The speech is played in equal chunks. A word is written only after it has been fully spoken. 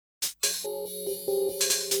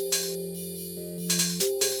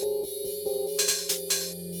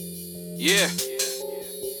Yeah.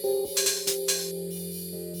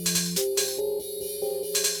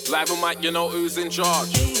 Live on mic, you know who's in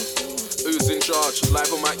charge. Who's in charge?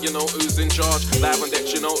 Live on mic, you know who's in charge. Live on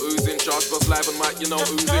decks, you know who's in charge. Cause live on mic, you know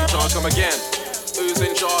who's in charge. Come again. Who's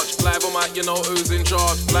in charge? Live on mic, you know who's in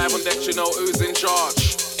charge. Live on decks, you know who's in charge.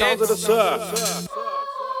 Sounds of the surf.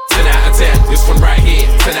 10 out of 10, this one right here,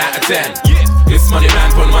 10 out of 10. Yeah. This money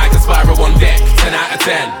man on mic and Spyro on deck, 10 out of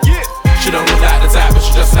 10. Yeah. She don't look like the type, but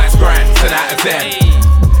she just likes grind, 10 out of 10. Hey.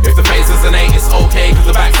 If the face is an 8, it's okay, cause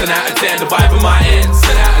the back's 10 out of 10. The vibe of my ends,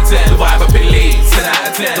 10 out of 10. The vibe up in Leeds, 10 out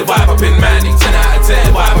of 10. The vibe up in Manning, 10 out of 10.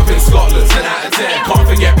 The vibe up in Scotland, 10 out of 10. Can't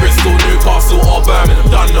forget Bristol, Newcastle or Birmingham,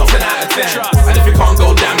 done no, 10 out of 10. And if you can't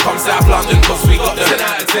go down, come South London, cause we got the 10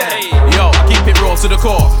 out of 10. Yo, I keep it raw to the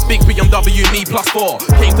core, big BMW, me +4.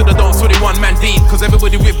 Came to the dance with Man Ting, cause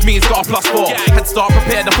everybody with me has got a +4. Head start,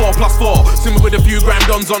 prepare the 4+4. Swimming with a few Grime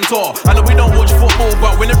Dons on tour. I know we don't watch football,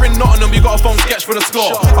 but when they're in Nottingham, you got a phone sketch for the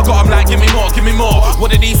score. I got 'em like, give me more, give me more.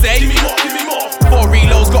 What did he say? Give me more, give me more. 4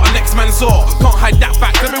 reloads, got a next man saw. Can't hide that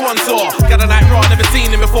fact, everyone saw. Got a like raw, never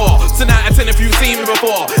seen him before. 10 out of 10 if you've seen me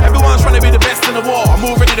before. Everyone's trying to be the best in the war. I'm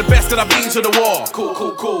already the best, cause I've been to the war. Cool,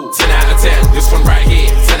 cool, cool. 10 out of 10, this one right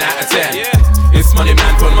here, 10 out of 10. Yeah. It's money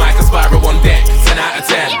man on mic and Spyro on deck, 10 out of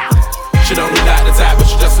 10. Yeah. She don't look like the type, but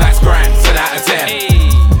she just likes grind, 10 out of 10.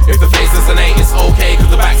 Hey. If the face is an 8, it's okay, cause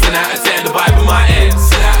the back's 10 out of 10. The vibe of my ends,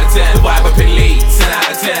 10 out of 10. The vibe up in Leeds, 10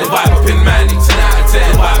 out of 10. The vibe up in Manning, 10 out of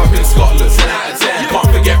 10. The vibe up in Scotland, 10 out of 10.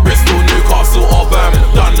 Can't forget Bristol, Newcastle or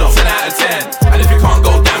Birmingham, done no, 10 out of 10. And if you can't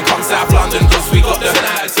go down, come South London, cause we got the 10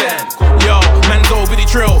 out of 10. Yo, man's over the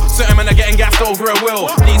trill, certain men are getting gassed over a will.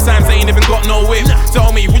 These times they ain't even got no whip.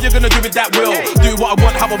 Tell me, what you gonna do with that will? Do what I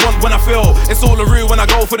want, how I want, when I feel. It's all a rue when I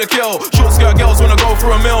go for the kill. Short skirt girls wanna go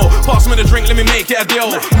for a meal. Pass me the drink, let me make it a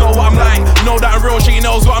deal. Know what I'm like, know that I'm real, she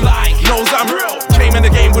knows what I'm like, knows that I'm real. Came in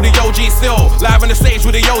the game with the OG still, live on the stage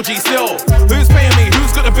with the OG still. Who's paying me,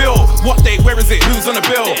 who's got the bill? What date, where is it, who's on the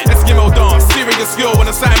bill? Eskimo dance, serious skill, when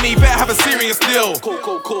I sign me, better have a serious deal. Cool,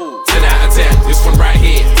 cool, cool. 10 out of 10, this one right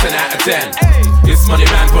here, 10 out of 10. It's money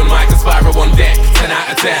man on mic and Spyro on deck, 10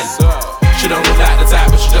 out of 10. She don't look like the type,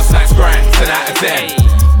 but she just likes grind, 10 out of 10.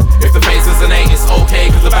 If the face is an 8, it's okay,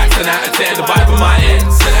 cause the back's 10 out of 10. The vibe of my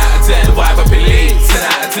ends, 10 out of 10. The vibe up in Leeds, 10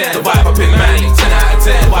 out of 10. The vibe up in Manning, 10 out of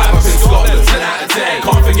 10. The vibe up in Scotland, 10 out of 10.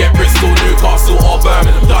 Can't forget Bristol, Newcastle or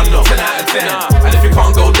Birmingham, done no, 10 out of 10. And if you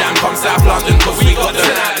can't go down, come South London, cause we got the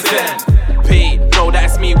 10 out of 10. P, know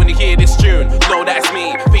that's me when you hear this tune. Know that's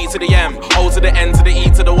me, P to the M, O to the N to the E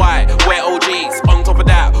to the Y. Wear OGs, on top of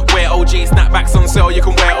that, wear OGs. Snapbacks on sale, you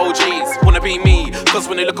can wear OGs. Wanna be me, cause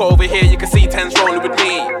when you look over here, you can see 10s rolling with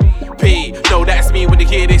me. P, no that's me when you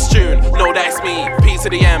hear this tune. No that's me, P to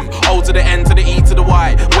the M, O to the N to the E to the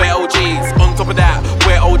Y. Wear OGs, on top of that,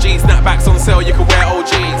 wear OGs. Snapbacks on sale, you can wear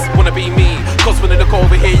OGs. Wanna be me, cause when you look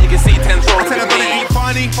over here, you can see 10s rolling with me. It ain't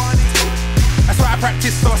funny. That's why I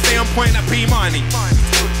practice, so I stay on point at P-Money.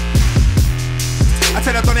 I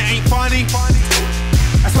tell I done it ain't funny.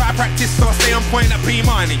 That's why I practice, so I stay on point at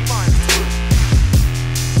P-Money.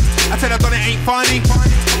 I tell I done it ain't funny.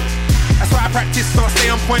 That's why I practice, so I stay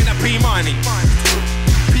on point at P-Money.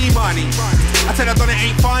 P-Money. I tell I done it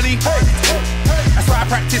ain't funny. That's why I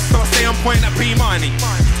practice, so I stay on point at P-Money.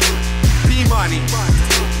 P-Money.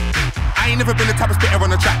 I ain't never been the type of spitter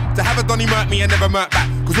on the track. To have a Donny murk me and never murk back.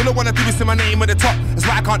 Cause all I wanna do is see my name at the top. That's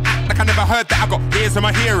why I can't act like I never heard that. I got ears in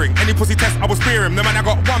my hearing. Any pussy test, I will spear him. No man, I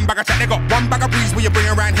got one bag of chat, they got one bag of breeze. Where you bring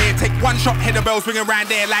around here, take one shot, head the bells ringing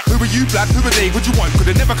around there. Like, who are you, blood? Who are they? What you want?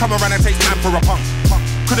 Could've never come around and take man for a punk.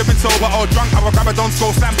 Could've been sober or drunk. I would grab a Don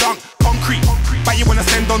Skull, slam dunk. Concrete. But you wanna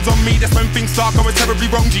send dons on me, that's when things start going terribly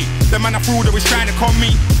wrong, G. The man I fool that was trying to con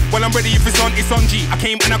me. Well, I'm ready if it's on, G. I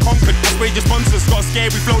came and I conquered. I sprayed your sponsors. Got a scary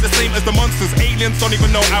flow the same as the monsters. Aliens don't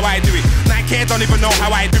even know how I do it. Nike don't even know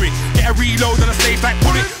how I do it. Get a reload on the stage like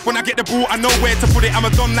pull it. When I get the ball, I know where to put it. I'm a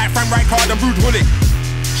don like Frank Rijkaard and Rude Hullet.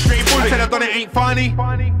 Straight bullet. I said I done it ain't funny.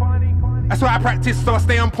 That's why I practice, so I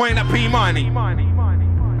stay on point at P-Money.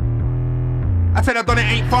 I said I done it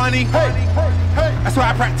ain't funny. That's why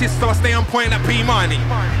I practice, so I stay on point at P-Money.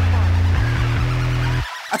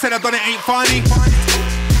 I said I done it ain't funny.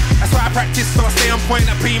 That's why I practice, so I stay on point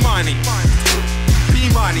at P-Money.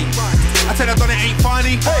 P-Money. I said I done it ain't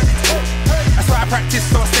funny. That's why I practice,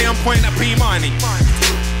 so I stay on point at P-Money.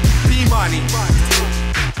 P-Money.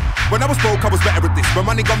 When I was broke, I was better at this. My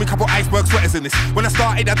money got me couple iceberg sweaters in this. When I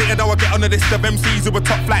started, I didn't know I'd get on the list of MCs who were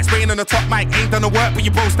top flights, spraying on the top mic. Ain't done the work, but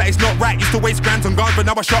you boast that it's not right. Used to waste grands on guns, but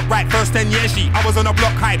now I shot right. First 10 years, I was on a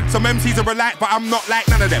block hide. Some MCs are alike, but I'm not like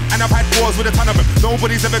none of them. And I've had wars with a ton of them.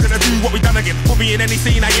 Nobody's ever gonna do what we done again. Put me in any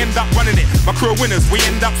scene, I end up running it. My crew are winners, we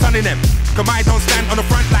end up sunning them. Cause I don't stand on the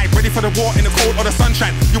front line, ready for the war in the cold or the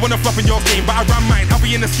sunshine. You wanna flop in your game, but I run mine. I'll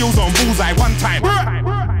be in the skill zone, bullseye, one time.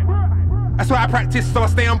 That's why I practice, so I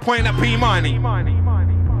stay on point at P-Money.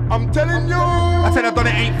 I'm telling you, I said I done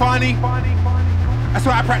it ain't funny. That's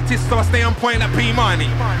why I practice, so I stay on point at P-Money.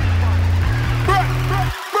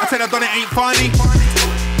 I said I done it ain't funny.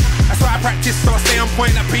 That's why I practice, so I stay on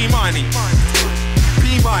point at P-Money.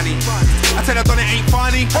 P-Money. I said I done it ain't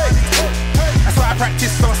funny. That's why I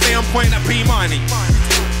practice, so I stay on point at P-Money.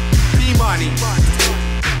 P-Money.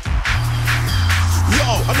 Yo,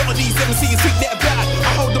 a lot of these MCs think they're bad.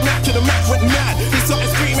 I hold the Mac to the Mac went mad. He started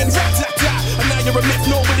screaming rat tat tat. And now you're a myth,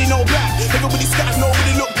 nobody know back. Everybody scared,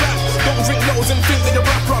 nobody look back. Don't drink lows and think that you're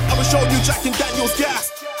rap up. I will show you Jack and Daniel's gas.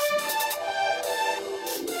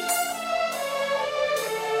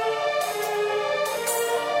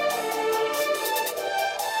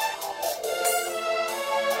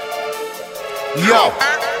 Yo.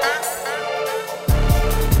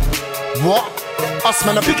 What? Us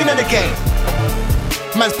man are picking at the game.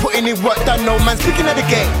 Man's putting in work, done no man's picking at the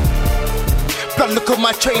game. Blood, look at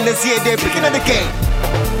my trainers, yeah, they're picking at the game.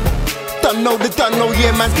 Done no,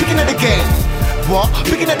 yeah, man's picking at the game. What?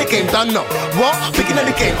 Picking at the game, done no. What? Picking at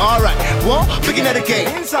the game, alright. What? Picking at the game.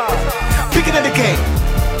 Picking at the game.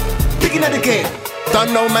 Picking at the game.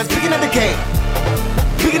 Done no man's picking at the game.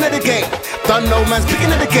 Picking at the game. Done no man's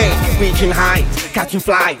picking at the game. Reaching heights, catching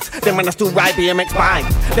flights. Then when I still ride BMX bike.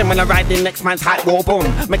 Then when I ride the next man's hype wall boom,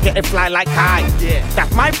 make it fly like kite. Yeah,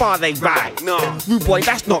 that's my bar they ride. No, rude boy,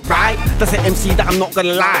 that's not right. That's an MC that I'm not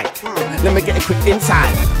gonna like. Let me get a quick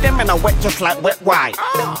insight. Then when I wet just like wet white.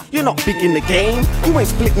 You're not big in the game. You ain't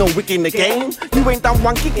split no wig in the game. You ain't done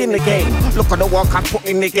one kick in the game. Look at the work I put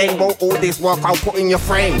in the game. Well, all this work I'll put in your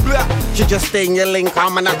frame. Should just stay in your lane,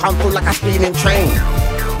 calm, and I come through like a speeding train.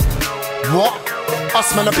 What?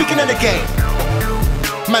 Us man are picking at the game.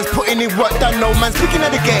 Man's putting in work, done no man's picking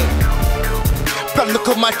at the game. Blood, look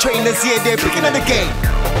at my trainers, yeah, they're picking at the game.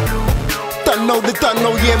 Done no,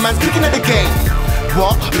 yeah, man's picking at the game.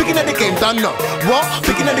 What? Picking at the game, done no. What?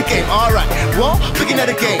 Picking at the game, alright. What? Picking at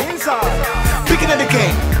the game. Picking at the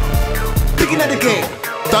game. Picking at the game.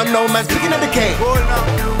 Done no man's picking at the game.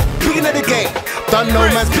 Picking at the game. Done no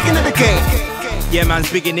man's picking at the game. Yeah,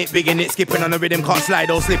 man's bigging it, skipping on the rhythm, can't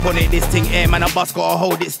slide or slip on it. This thing air, man, a bus gotta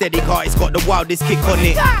hold it steady, car, it's got the wildest kick on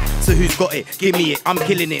it. So who's got it? Give me it, I'm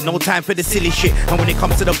killing it, no time for the silly shit. And when it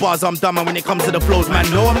comes to the bars, I'm dumb, and when it comes to the flows, man,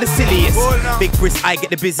 no, I'm the silliest. Big wrist, I get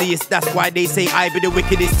the busiest, that's why they say I be the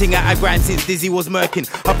wickedest thing at a grind since Dizzy was murking.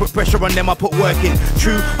 I put pressure on them, I put work in.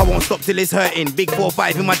 True, I won't stop till it's hurting. Big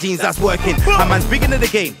 4-5 in my jeans, that's working. My man's big into the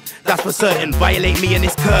game, that's for certain. Violate me and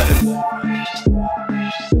it's curtain.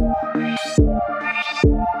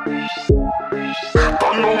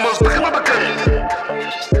 No man's picking at the game.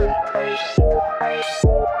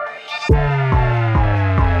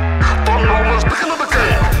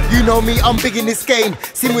 You know me, I'm big in this game.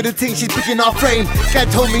 Sing with the thing, she's picking our frame. Gal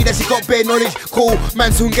told me that she got bare knowledge. Cool,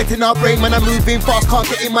 man soon get in our brain. Man, I'm moving fast, can't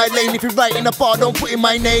get in my lane. If you write in a bar, don't put in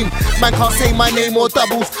my name. Man can't say my name or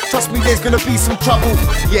doubles. Trust me, there's gonna be some trouble.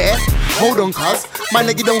 Yeah, hold on, cuz. My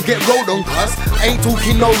nigga don't get rolled on, cuz. Ain't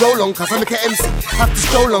talking no roll on, cuz. I make an MC, have to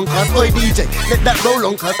stroll on, cuz. Oi DJ, let that roll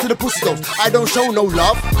on, cuz. To the pussy goes, I don't show no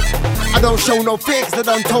love. I don't show no fear, cause I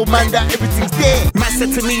done told man that everything's there. Man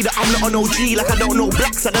said to me that I'm not an OG, like I don't know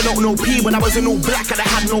blacks and I don't know P. When I was in all black and I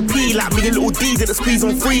had no P, like me and little D did a squeeze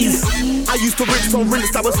on freeze. I used to rinse on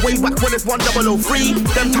rinse, that was way back when it's 1003.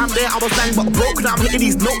 Them time there I was bang but broke, now I'm hitting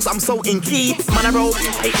these notes, I'm so in key. Man I roll,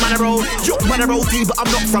 8 man I roll, yo man I roll D but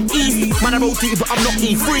I'm not from E. Man I roll D but I'm not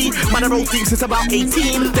E3. Man I roll D since about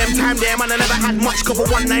 18. Them time there man I never had much, cover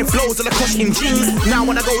 19 flows and a cush in jeans. Now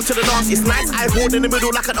when I go to the dance it's nice, I hold in the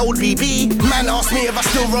middle like an old BB. Man asked me if I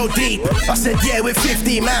still roll deep. I said yeah with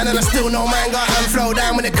 50 man and I still know man got hand flow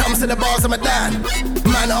down. When it comes to the bars I'm a Dan.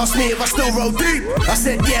 Man asked me if I still roll deep. I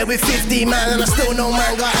said yeah with 50 man and I still know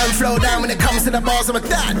man got hand flow down. When it comes to the bars I'm a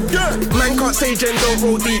Dan. Yeah. Man can't say Jen don't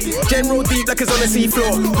roll deep. Jen roll deep like it's on the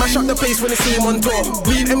seafloor. Mash up the place when they see him on tour.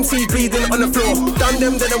 Leave MC bleeding on the floor. Done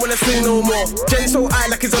them then I wanna swing no more. Jen so high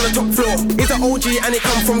like it's on the top floor. He's an OG and he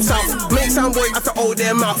come from south. Make sound boy have to hold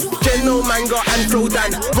their mouth. Jen no man got hand flow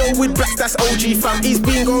down. Roll with blacks, that's OG fam. He's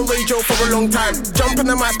been on radio for a long time. jump on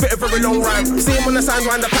the mic, spit a very long rhyme. See him on the signs,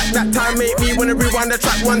 wind the pack that time. Make me wanna rewind the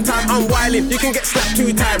track one time. I'm wildin', you can get slapped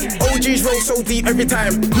 2 times. OGs roll so deep every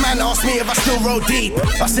time. Man asked me if I still roll deep.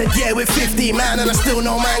 I said yeah, with 50 man, and I still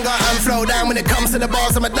know man got and flow down. When it comes to the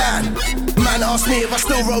bars, I'm a dan. Man asked me if I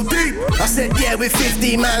still roll deep. I said yeah, with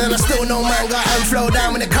 50 man, and I still know man got and flow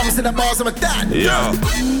down. When it comes to the bars, I'm a dan. Yo,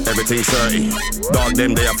 everything's 30. Dog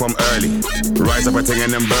them they are from early. Rise up a thing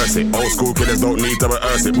and then burst it. Old school killers don't need to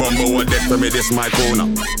rehearse it. Bumbo what dead for me, this my corner.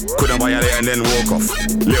 Couldn't violate and then walk off.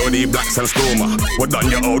 Little D Blacks and Stormer. What done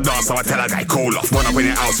your old dance, so I tell a guy call off. Run up in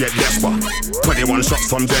your house yet desperate. 21 shots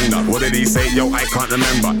from gender. What did he say? Yo, I can't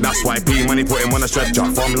remember. That's why P Money put him on a stretcher.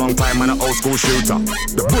 From long time man, an old school shooter.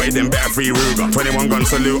 The boy them better free Ruger. 21 gun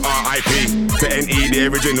salute RIP. To NE the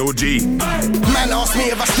original G. Man asked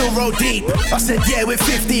me if I still roll deep. I said yeah, with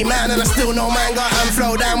 50 man, and I still know man got and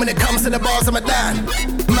flow down. When it comes to the bars, I'm a dan.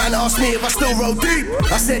 Man asked me if I still roll deep.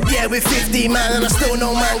 I said yeah, with 50 man, and I still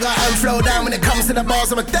know man got and flow down. When it comes to the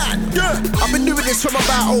bars, I'm a dan. Yeah, I've been doing this from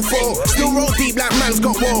about 04. Still roll deep like man's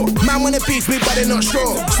got war. Man wanna beef me, but they're not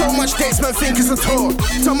sure. So much dates, man think it's a tour.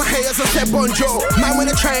 Tell my haters I said bonjour. Man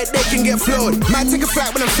wanna try it, they can get floored. Might take a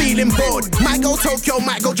flight when I'm feeling bored. Might go Tokyo,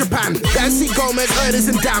 might go Japan. Dancy Gomez, Erders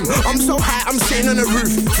and Dam. I'm so high, I'm sitting on the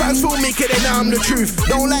roof. Fans for me, cause they know I'm the truth.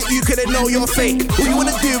 Don't like you, cause they know you're fake. All you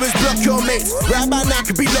wanna do is block your mates. Right by now,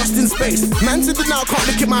 could be lost in space. Man to the now, can't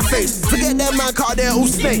look at my face. Forget that man, car, they're all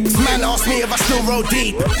snakes. Man asked me if I still roll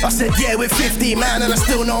deep. I said yeah, with 50 man, and I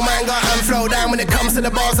still know man got and flow down. When it comes to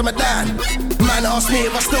the bars, I'm a dan. Man asked me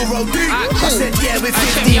if I still roll deep. I said yeah, with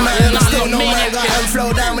 50 man, and I still know man got and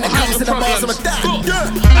flow down. When it comes to the bars, I'm a dan.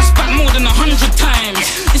 I spat more than 100 times.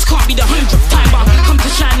 This can't be the 100th time, but come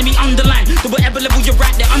to shine and me underline. The whatever level you're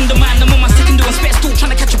at, they undermine. I'm on my second doing spit still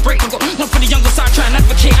trying to catch a break. I got one for the younger side, trying to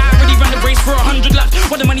advocate. I already ran the race for 100 laps.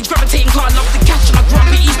 While the money's gravitating, car love the cash. And I grew up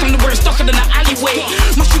in East London where it's darker than an alleyway.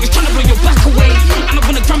 My shooters trying to blow your back away. I'm not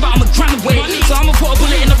gonna grind, but I'm a grind away. So I'ma put a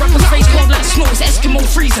bullet in the rapper's face, cold like snow. It's Eskimo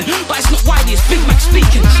freezing, but it's not Wiley, it's Big Mac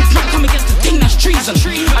speaking. Rap come against the thing that's treason.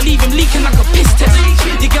 I leave him leaking like a piss test.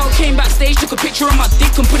 The girl came backstage, took a picture of my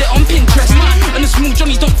dick and put it on Pinterest. And the small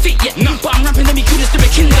Johnnies don't fit yet, but I'm rapping, let me coolest to be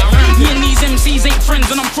kinder. Me and these MCs ain't friends,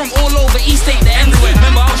 and I'm from all over East, ain't the end.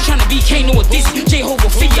 Remember I was trying to be Kano or Dizzy, J-Ho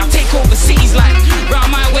or Figgy. I take over cities like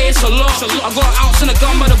round my way, it's a lot. I got an ounce and a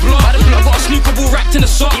gun by the block. I got a snooker ball wrapped in a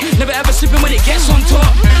sock. Never ever slipping when it gets on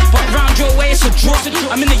top. But round your way, it's a drop.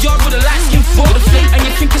 I'm in the yard with a light skin for the flame. And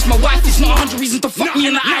you think it's my wife, it's not 100 reasons to fuck me,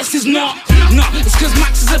 and the ice is not. No, it's cause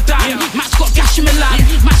Max is a dime. Max got gash in my line.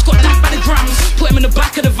 Max got damp by the grams. Put him in the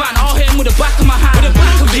back of the van, I'll hit him with the back of my hand.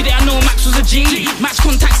 Did it, I know Max was a G. Max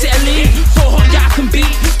contacts Italy. For hot, yeah, I can beat.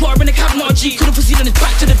 Put her in the cab, not a G. Could've proceeded on his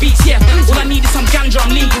back to the beats, yeah. All I need is some ganja,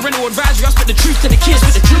 I'm lean. Parental advisory, I spit the truth to the kids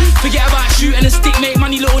with the truth. Forget about shooting a stick, make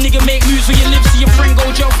money, little nigga, make moves where you live. See your friend go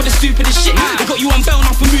jail for the stupidest shit. They got you on bail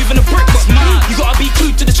now for moving a brick, but you gotta be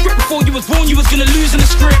clued to the script. Before you was born, you was gonna lose in the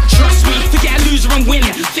script. Trust me, forget a loser and win.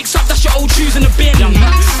 Fix up, that's your old shoes in the bin.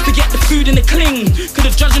 Forget the food and the cling. Cause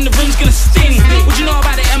the judge in the room's gonna sting. What you know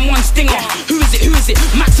about the M1 Stinger? Who is it? Who is it?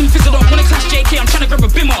 Max and Fizzle don't wanna clash JK, I'm trying to grab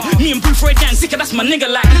a bimmer. Me and Bruce Roy Dan Sicker, that's my nigga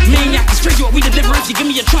like Maniac. It's crazy what we deliver. If you give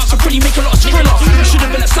me a chance, I'll probably make a lot of Skrilla.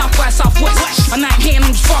 Should've been at South by Southwest. And I ain't hating,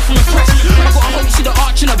 I'm just far from impressed. I got a hope, see the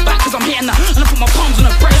arch in the back, cause I'm hitting that. And I put my palms on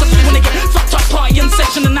the breast. I just wanna get fucked up, party and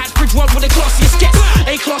section. The Knightsbridge world with the classiest gets.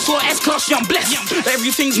 A-class or S-class, yeah, I'm blessed.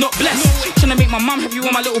 Everything's not blessed. Trying to make my mum happy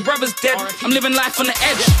when my little brother's dead. I'm living life on the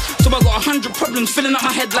edge. So I got 100 problems filling up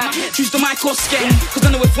my head like choose the mic or skate. Cause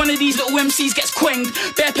I know if one of these little MCs gets quanged,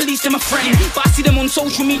 bare police, they're my friend. But I see them on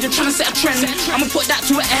social media trying to set a trend. I'ma put that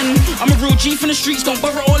to an end. I'm a real G from the streets, don't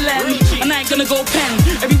borrow or lend. And I ain't gonna go pen.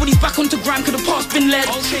 Everybody's back onto Grime, cause the past been led.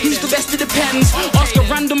 Who's the best, it depends. Ask a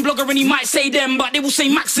random blogger and he might say them, but they will say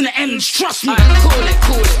Max in the end. Trust me. Call it.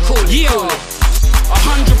 Yeah.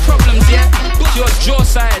 100 problems, yeah. Your jaw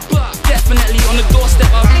side, definitely on the doorstep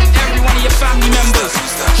of every one of your family members.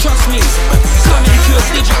 Trust me, coming to a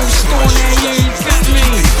digital store near you, you get me.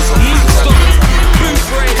 Maxed up, booth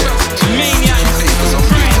raid, maniac,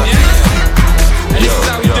 grind, yeah. And this is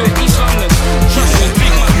how we do it, East London. Trust me,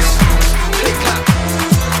 big ones. Click clap.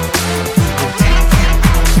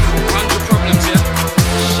 100 problems, yeah.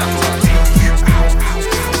 Shut up.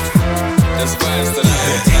 Let's fire to the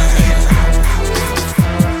head.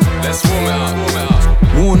 Let's warm it up.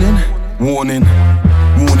 Warning,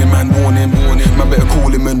 man, warning. Man better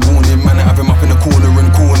call him and warn him. Man, I have him up in the corner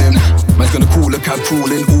and call him. Man's gonna call a cab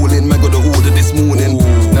crawling, all in. Man got the order this morning.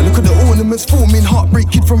 Ooh. Now look at the ornaments forming.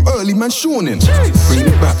 Heartbreak kid from early, man, shawning. Bring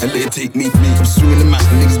it back and let it take me. I'm swinging the mat,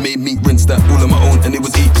 niggas made me rinse that all on my own. And it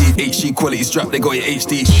was 88 HD quality strap, they got it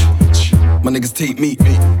HD. my niggas take me.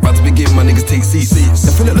 About to begin, my niggas take seats.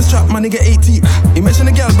 Then fill up the strap, my nigga 80. You mention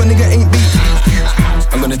the gal, but nigga ain't beat.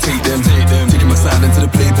 I'm gonna take them, taking my side into the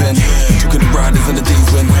playpen. Took the riders and the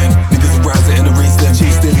days when niggas are rising and erase them.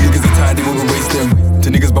 Chase them, niggas are tired, they won't erase them. To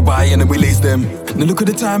niggas bye-bye and then we lace them. Now look at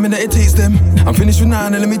the time and that it takes them. I'm finished with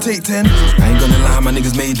 9 and let me take 10. I ain't gonna lie, my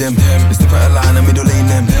niggas made them. They step out of line and middle lane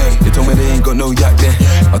them. They told me they ain't got no yak there.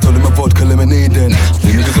 I told them a vodka lemonade then.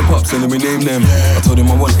 The niggas are pops and then we name them. I told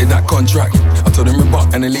them I wanted that contract. I told them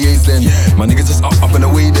rebut and then liaise then. My niggas just up and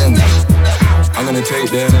away then. I'm gonna take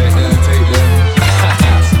them, take them.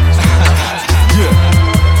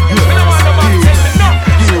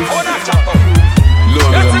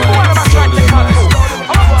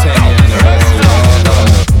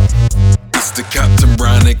 It's the Captain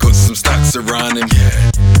Brian, they got some stacks around him.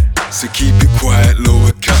 So keep it quiet,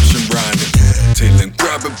 lower caption round him. Tell him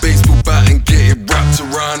grab a baseball bat and get it wrapped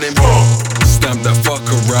around him. Stamp that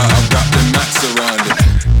fucker out, I wrap the max around him.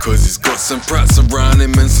 Cause he's got some prats around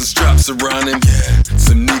him and some straps around him.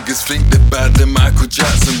 Some niggas think they're bad than Michael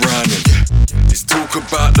Jackson around him. Let's talk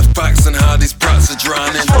about the facts and how these prats are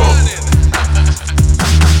drowning.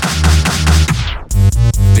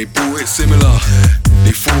 They bought it similar,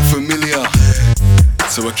 they feel familiar.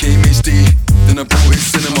 So I came HD, then I bought it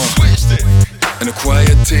cinema. An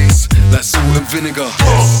acquired taste, like salt and vinegar.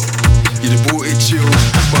 Yeah, they bought it chill,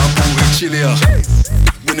 but I bought it chillier.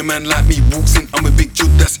 When a man like me walks in, I'm a big jud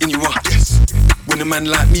that's in you up. When a man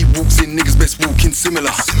like me walks in, niggas best walk in similar.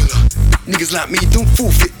 Niggas like me don't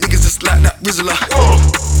forfeit, niggas just like that Rizzler.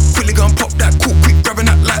 Quickly go and pop that cool quick, grabbing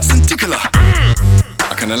that lights and tickler.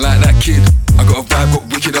 I kinda like that kid, I got a vibe, got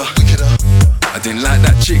wickeder. I didn't like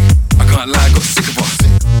that chick, I can't lie, got sick of her.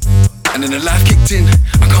 And then the life kicked in,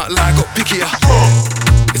 I can't lie, got pickier.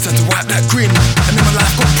 It's time to wipe that grin, and then my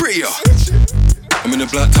life got prettier. I'm in a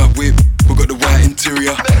black top whip, we got the white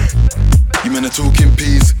interior. You men are talking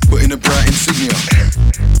peas, but in a bright insignia.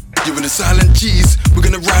 You're in the silent G's, we're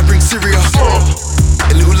gonna ride, bring Syria.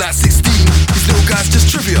 A little like 16, these little guys just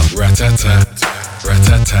trivia. Rat-tat-tat,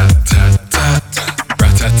 rat-tat-tat-tat-tat.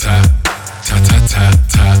 Rat-tat-tat,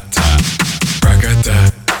 ta-ta-ta-ta-ta.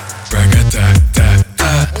 Bragada, bragada-da-da.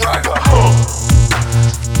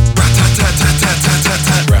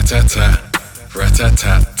 Rat-tat-tat-tat-tat-tat. Rat-tat-tat,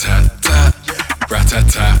 rat-tat-tat-tat-tat.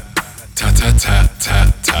 Rat-tat-tat,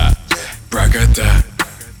 ta-ta-ta-ta-ta. Bragada,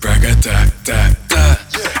 bragada-da-da.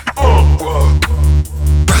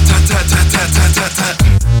 Rat-tat-tat-tat-tat-tat.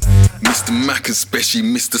 Mr. Mac and Special,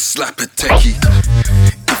 Mr. Slapper Techie.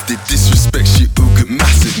 If they disrespect shit, we'll get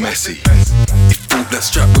massive messy. He thought that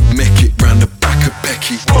strap would make it round the back of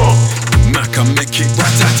Becky. The Mac, I make it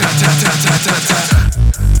rat-tat-tat-tat-tat-tat-tat.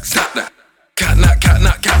 Slap that. Catnap,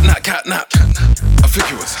 catnap, catnap, catnap. I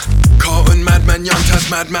think it was Carlton, Madman, Young Taz,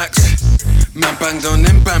 Mad Max. Man banged on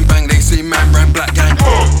them, bang bang, they say man ran black gang.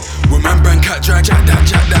 When man bang cat drag, jack that,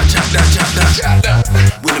 jack that, jack that, jack that, jack that.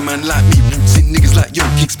 When a man like me walks in, niggas like yo,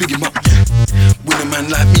 kicks big him up. When a man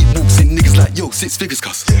like me walks in, niggas like yo, 6 figures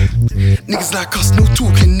cuss. Niggas like us, no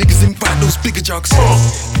talking, niggas invite those bigger jugs.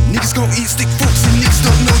 Niggas gon' eat stick forks and niggas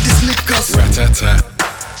don't know this nigga cuss. Rat-tat-tat,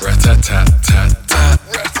 rat-tat-tat-tat-tat.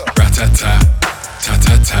 Rat-tat-tat,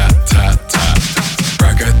 ta-ta-ta-ta-ta.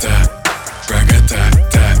 Bragada,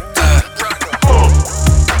 bragada-da-da.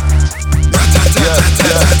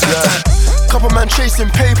 Couple man chasing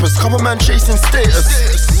papers, couple man chasing status.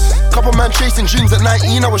 Couple man chasing dreams at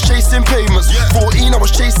 19, I was chasing payments. 14, I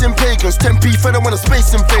was chasing pagans. 10p fed when the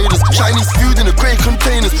space invaders. Chinese food in the grey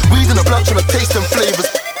containers. Weed in the blunt trying to taste them flavors.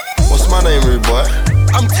 What's my name, rude boy?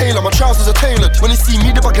 I'm Taylor, my trousers are tailored. When they see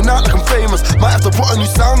me, they're bugging out like I'm famous. Might have to put a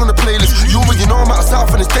new sound on the playlist. You already know I'm out of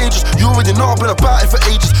south and it's dangerous. You already know I've been about it for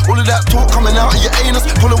ages. All of that talk coming out of your anus.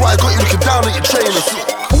 Full of what I got you looking down at your trainers.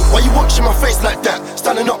 Why you watching my face like that?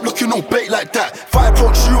 Standing up looking all bait like that. If I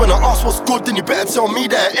approach you and I ask what's good, then you better tell me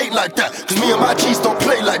that it ain't like that. Cause me and my G's don't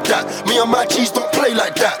play like that. Me and my G's don't play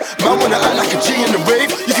like that. Man wanna act like a G in the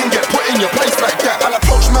rave, you can get put in your place like that. I'll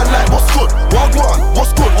approach man like what's good, wagwan,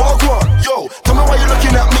 what's good, wagwan. Yo, tell me why you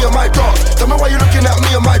looking at me and my dogs. Tell me why you looking at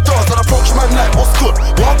me and my dogs. I'll approach man like what's good,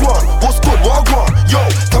 wagwan, what's good, wagwan. Yo,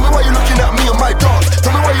 tell me why you looking at me and my dogs.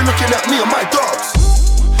 Tell me why you looking at me and my dogs.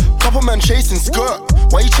 Couple man chasing skirt,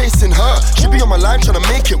 why you chasing her? She be on my line trying to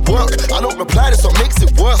make it work. I don't reply, that's what makes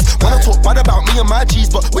it worse. When I talk bad about me and my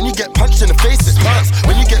G's, but when you get punched in the face it hurts.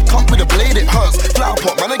 When you get cut with a blade it hurts. Flower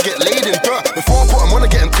pot, man I get laid in dirt. Before I put 'em on I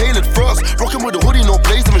get 'em tailored first. Rockin' with a hoodie, no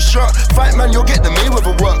blazer and shirt. Fight man, you'll get the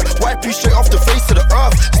Mayweather work. Wipe you straight off the face of the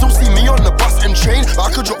earth. Still see me on the bus and train, but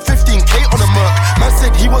I could drop 15k on a merc. Man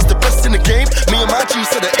said he was the best in the game. Me and my G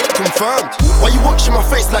said it ain't confirmed. Why you watching my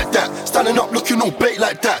face like that? Standing up looking all bait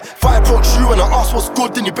like that. Fire approach you and I ask what's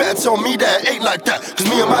good, then you better tell me that it ain't like that. Cause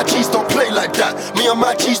me and my G's don't play like that. Me and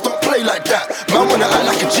my G's don't play like that. Man wanna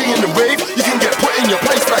act like a G in the rave, you can get put in your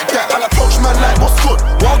place like that. I'll approach man like what's good,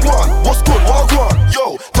 wagwan, what's good, wagwan.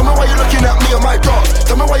 Yo, tell me why you looking at me and my dogs.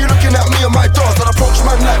 Tell me why you looking at me and my dogs. I'll approach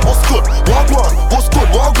man like what's good, wagwan, what's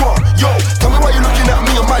good, wagwan. Yo, tell me why you looking at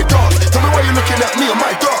me and my dogs. Tell me why you looking at me and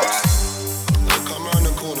my dogs. Come round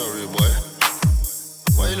the corner, rude boy.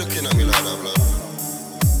 Why you looking at me like that, blood?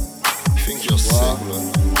 You think you're sick, blood?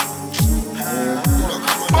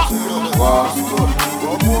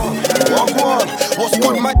 What's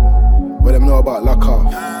good, man? What them know about lock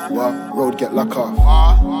off? What? Road get lock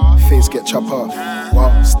off. Face get chop off.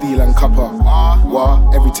 What? Steel and copper.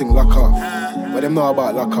 What? Everything lock off. What them know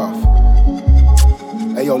about lock off?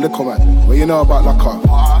 Hey yo, little man, what you know about lock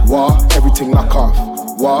off? What? Everything lock off.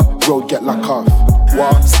 What? Road get lock off.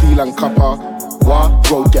 What? Steel and copper. What?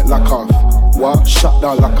 Road get lock off. What? Shut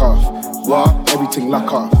down lock off. What? Everything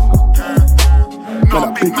lock off. Man,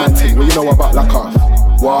 a big man thing, what you know about lock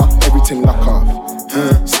off? What? Everything lock off.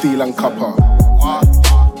 Steel and copper.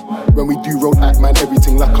 When we do road act, man,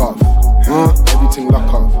 everything lock off. Everything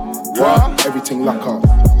lock off. What? Everything lock off.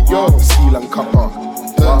 Yo, steel and copper.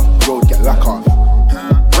 What? Road get lock off.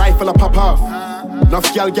 Rifle a pop off.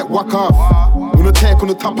 Enough gal get whack off. Wanna take on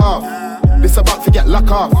the top off. This about to get lock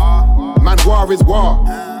off. Man, war is war.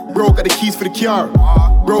 Bro got the keys for the car.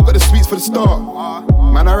 Bro got the sweets for the store.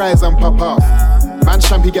 Man, I rise and pop off. Man,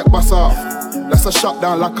 champy get bust off. That's a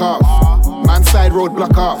shutdown lock off. Man, side road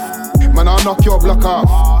block off. Man, I'll knock your block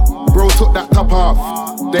off. Bro took that top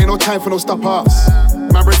off. There ain't no time for no stop offs.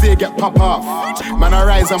 Man, Brazil get pop off. Man, I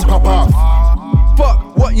rise and pop off.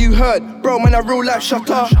 Fuck what you heard, bro, man, I real life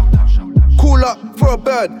shutter. Call up for a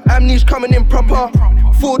bird, amnesia coming in proper.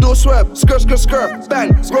 4-door swerve, skirt, skirt, skirt,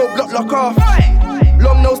 bang, roadblock lock off.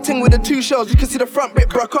 Long nose ting with the 2 shells, you can see the front bit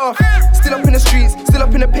broke off. Still up in the streets, still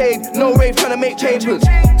up in the pave, no rave trying to make changes.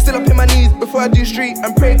 Still up in my knees before I do street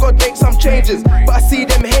and pray God make some changes. But I see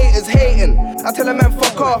them haters hating, I tell a man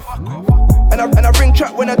fuck off. And I ring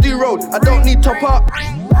track when I do road, I don't need top up.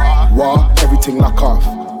 War, everything lock off.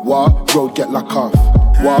 War, road get lock off.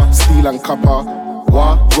 War, steel and copper.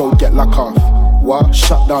 War, road get lock off. War,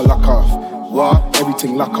 shut down lock off. War,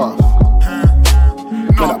 everything lock off.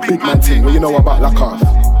 Man, a big man thing, what you know about lock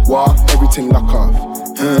off? War, everything lock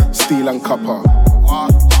off. Steel and copper.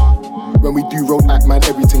 When we do road act, man,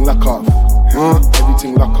 everything lock off.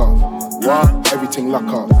 Everything lock off. War, everything lock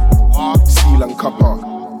off. Steel and copper.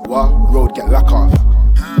 War, road get lock off.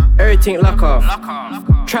 Everything lock off.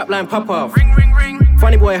 Trap line pop off.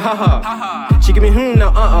 Funny boy, haha. She give me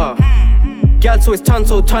now, Gal to his tongue,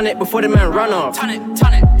 so turn it before the man run off. Turn it.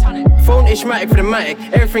 Phone ishmatic for the matic,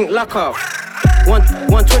 everything lock off.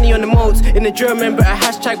 120 on the modes, in the German, but a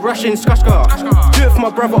hashtag Russian scratch car. Do it for my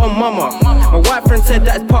brother or mama. My white friend said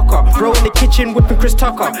that it's pucker. Bro in the kitchen whipping Chris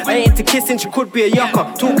Tucker. I ain't into kissing, she could be a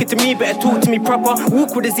yucker. Talking to me, better talk to me proper.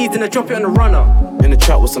 Walk with disease and I drop it on the runner. In the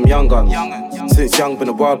trap with some young guns. Since young, been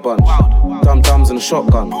a wild bunch. Dum-dums and a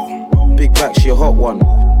shotgun. Big back, she a hot one.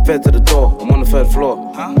 Fed to the door, I'm on the 3rd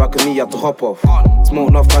floor. Back of me, had to hop off. Smoke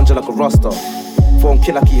enough ganja like a rasta. Phone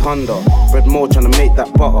kill like E Honda. Red more tryna make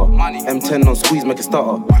that butter. M10 on squeeze, make it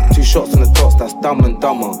stutter. 2 shots on the dots, that's dumb and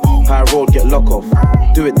dumber. High road, get lock off.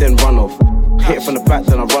 Do it, then run off. Hit it from the back,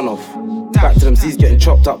 then I run off. Back to them Z's getting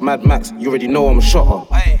chopped up, Mad Max. You already know I'm a shotter.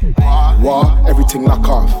 War, everything lock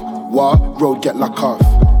off. War, road get lock off.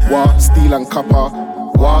 War, steel and copper.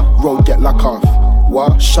 War, road get lock off.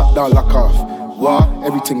 War, shut down lock off. War,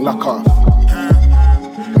 everything lock off.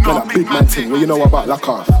 Man, a big man thing, what you know about lock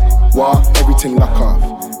off? War, everything lock off.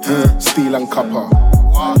 Steel and copper.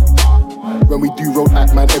 When we do road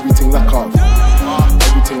act, man, everything lock off.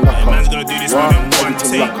 Everything lock off. War,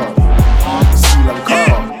 everything lock off. Steel and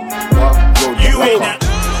copper. War, road get lock off.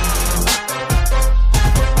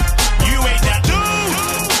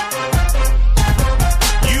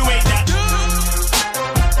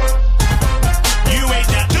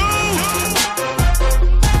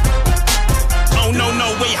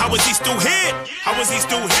 How is he still here? How is he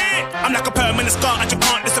still here? I'm like a permanent scar, I just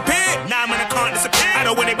can't disappear. Nah, man, I can't disappear. I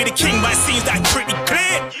don't wanna be the king, but it seems that pretty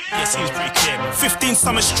clear. Yeah, seems pretty clear, man. 15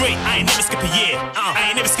 summers straight, I ain't never skip a year.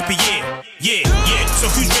 I ain't never skip a year. Yeah.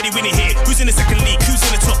 So who's ready winning here? Who's in the second league? Who's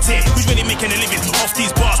in the top tier? Who's really making a living off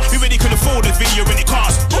these bars? Who really could afford this video when it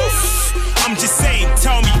costs? Oof. I'm just saying,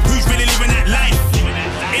 tell me, who's really living that life?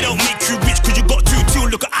 It don't make you rich cause you got 2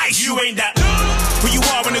 till, look at ice. You ain't that. Who you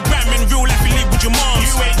are on the gram in real life, you live with your mom.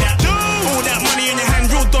 You ain't that. All that money in your hand,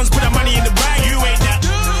 real dons put that money in the bag. You ain't that.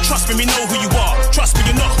 Trust me, we know who you are. Trust me,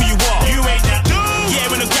 you're not who you are. You ain't that.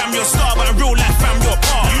 Yeah, on the gram you're a star, but in real life, fam, you're a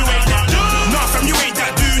part. You ain't that. Nah, fam, you ain't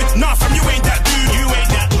that dude. Nah, fam,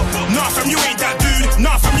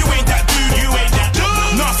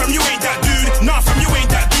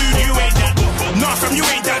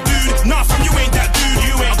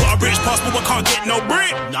 can't get no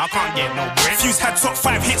break. No, I can't get no break. Fuse had top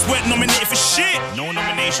 5 hits, weren't nominated for shit. No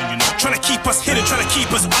nomination, you know. Trying to keep us hidden, trying to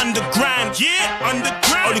keep us underground. Yeah,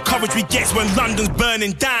 underground. Only coverage we get is when London's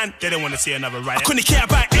burning down. They don't want to see another riot. I couldn't care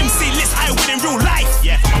about MC lists, I win in real life.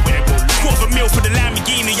 Yeah, for my win in real life. $250,000 for the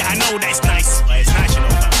Lamborghini, yeah, I know that it's nice. But it's nice, you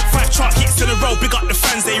know that. 5 chart hits in a row, big up the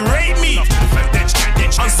fans, they rate me.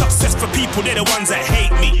 Unsuccessful people, they're the ones that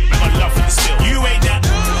hate me. I got love for you still. You ain't that.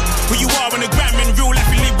 Who you are in the gram, in real life,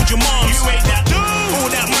 you live with your mom. You ain't that.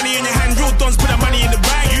 All that money in your hand, real dons put that money in the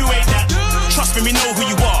bag. You ain't that. Trust me, we know who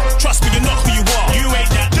you are. Trust me, you're not who you are. You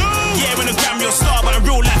ain't that. Yeah, in the gram, you're a star, but in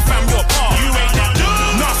real life, fam, you're a part. You ain't that.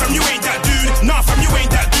 Nah, fam, you ain't that dude. Nah, fam, you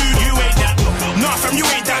ain't that dude. You ain't that. Nah, fam, you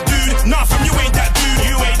ain't that dude. Nah, fam, you ain't that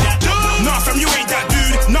dude. You ain't that. Nah, fam, you ain't that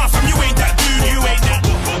dude. Nah, fam, you ain't that dude. You ain't that.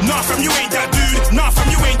 Nah, fam, you ain't that dude. Nah, fam,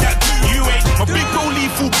 you ain't that dude. You ain't. My big bro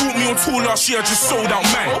Lethal brought me on tour last year, just sold out,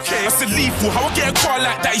 man. Okay. I said, Lethal, how I get a car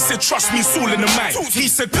like that? He said, trust me, it's all in the mind. He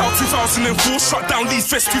said, pal, 2004, shut down Leeds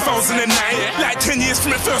Fest 2009. Yeah. Like 10 years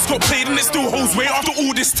from it first got played and it still holds weight after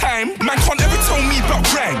all this time. Man can't ever tell me about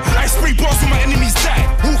grime. I spray bars when my enemies die.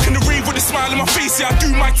 Walk in the rave with a smile on my face, yeah, I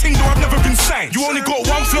do my thing, though I've never been signed. You only got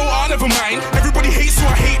one flow, I'll never mind. Everybody hates, so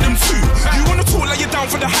I hate them too. You wanna talk like you're down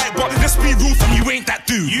for the hype, but let's be real, fam, you ain't that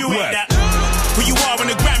dude. You ain't that. Who you are in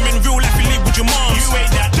the gram, in real life, you live with your mom. You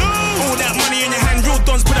ain't that. All that money in your hand, real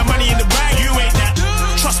dons put that money in the bag. You ain't that.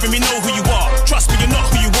 Trust me, we know who you are. Trust me, you're not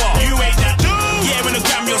who you are. You ain't that. Yeah, in the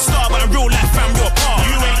gram, you're a star, but in real life, fam, you're a part.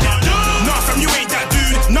 You ain't that. Nah, fam, you ain't that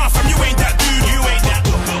dude. Nah, fam, you ain't that dude. You ain't that.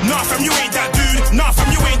 Nah, fam, you ain't that dude. Nah, fam,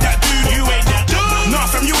 you ain't that dude. You ain't that. Nah,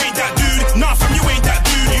 fam, you ain't that dude. Nah, fam, you ain't that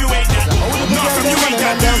dude. You ain't that. Nah, fam, you ain't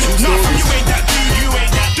that dude. Nah, fam, you ain't that dude. You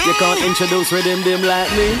ain't that. You can't introduce rhythm dim like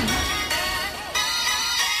me.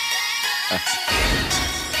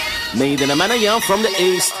 Made in a man, young from the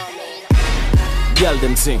east. Yell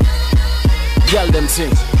them ting. Yell them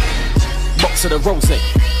ting. Box of the rose.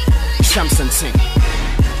 Shamson ting.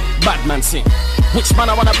 Badman ting. Which man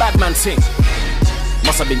I want a badman ting?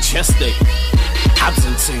 Must have been chest day.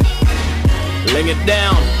 Absent ting. Ling it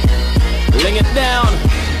down. Ling it down.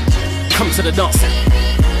 Come to the dance.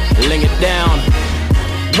 Ling it down.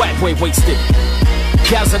 White boy wasted.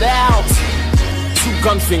 Gathered out. 2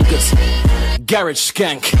 gun fingers. Garage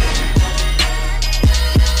skank.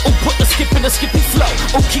 Oh, put the skip in the skippy flow.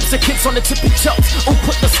 Oh, keeps the kids on the tippy toes. Oh,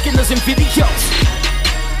 put the skinners in videos.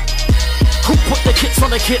 Who put the kids on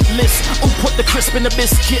the hit list? Oh, put the crisp in the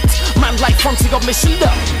biscuits. Man like fronting of mission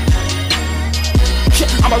though.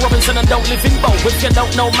 I'm a Robinson and don't live in Bow. If you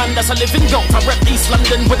don't know, man, that's a living goat. I rep East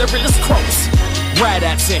London with the realest crows. Ride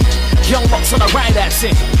that thing. Young box on a ride that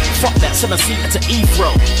thing. Fuck that 7-seater to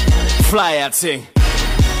Heathrow. Fly that thing.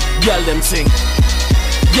 Yell them ting.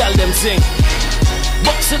 Yell them ting.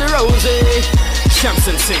 Box of the rose.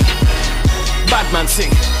 Shamson ting. Badman ting.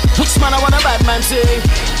 Which man I want a badman ting?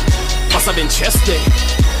 Must have been chest day.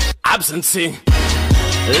 Absent ting.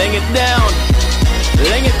 Laying it down.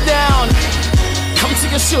 Laying it down. Come to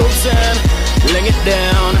your shoes and laying it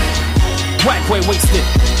down. White boy wasted.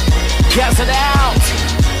 Gathered out.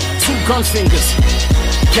 2 gun fingers.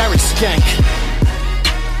 Garage skank.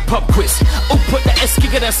 Pub quiz. Oh, put the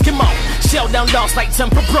Eski at Eskimo. Shell down dance like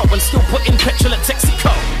Temper Pro and still put in petrol at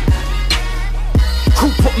Texaco.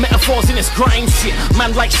 Who put metaphors in this grime shit?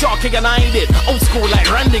 Man like Sharky and I did. Old school like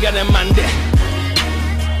Randy and them man there.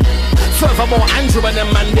 Furthermore, Andrew and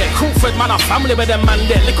them man there. Crawford man, a family with them man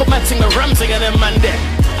there. Little Man Ting and Ramsey and them man there.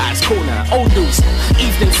 That's cool now. Old dudes.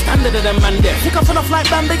 Evening standard of them man there. Pick up on a flight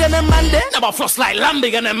Bambi and them man there. Never floss like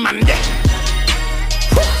Lambie and them man there.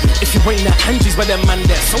 If you ain't that Angie's with them man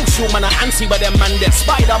there. Social man a Ansi with them man there.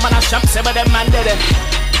 Spider man a Shamsi with them man there.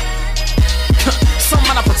 Some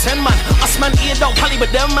man a pretend man. Us man ear don't pally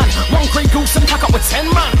with them man. 1 grey goose and pack up with 10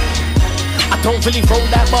 man. I don't really roll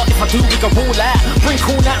that, but if I do we can roll out. Bring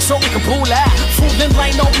cool out so we can pull out. Fooling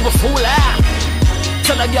like no we will fool out.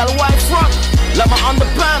 Tell a girl white front. Let my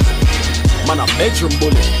underpants. Man a bedroom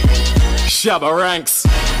bully. Shabba ranks.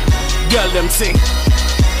 Yell them ting.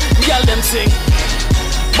 Yell them ting.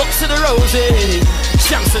 Box of the rose,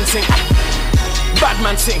 Shamson ting.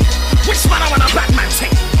 Badman ting. Which man I want a badman ting?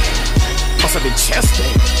 Must have been chest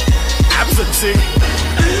ting. Absent ting.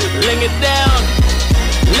 Ling it down.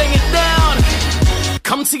 Ling it down.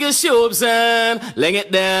 Come to your shoes and ling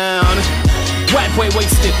it down. White boy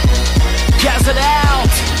wasted. Gathered out.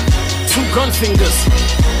 2 gun fingers.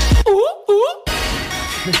 Ooh, ooh.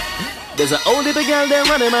 There's an old little girl there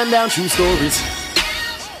running man down. True stories.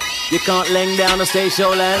 You can't laying down a stage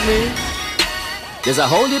show like me. There's a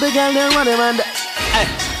whole little girl there running man. Hey,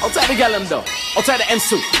 I'll take the girl them though. I'll take the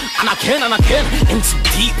M2. And I can, in too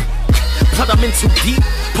deep. Blood I'm in too deep.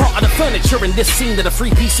 Part of the furniture in this scene that a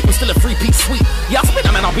 3-piece, it was still a 3-piece suite. Yeah, I spit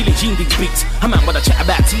a man, I'll Billie Jean these beats. A man with a chat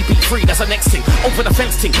about TP3, that's the next thing. Over the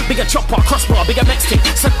fence thing, bigger chopper, crossbar, bigger next thing.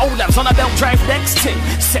 Sent O-Labs on a belt drive next thing.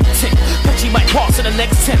 Set 10, Pudgy might pass in the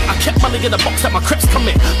next 10. I kept money in the box that my creps come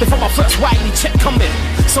in. Before my first Wiley check come in.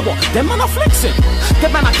 So what, them man are flexing?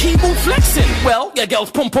 Them man are keyboard flexing. Well, yeah girls,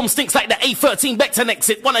 pum-pum stinks like the A13 Becton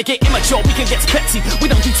exit. Wanna get immature, we can get Pepsi. We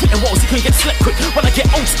don't do Twitter walls, you can get slept quick. Wanna get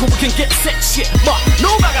old school, we can get set shit. But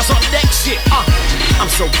no baggers on deck shit. I'm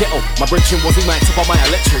so ghetto, my bridging was in my tip of my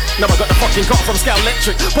electric. Now I got the fucking car from Scout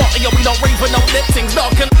Electric. Party yo, we don't rave with no lip things,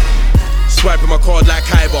 darken. Swiping my card like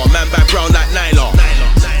Kyber, man back brown like Nyla.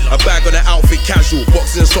 A bag on the outfit casual,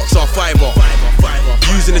 boxing and socks are fiber.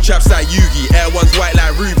 Using the traps like Yugi, Air Ones white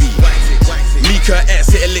like Ruby. Mika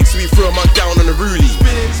X hit a lick, so we threw a monk down on the rulie.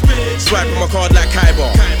 Swiping my card like Kyber,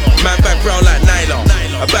 man back brown like Nyla.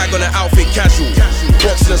 A bag on the outfit casual,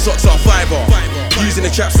 boxing and socks are fiber. Using the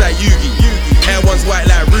traps like Yugi, Air Ones white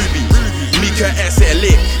like Ruby. Mika X hit a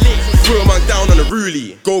lick, threw a monk down on the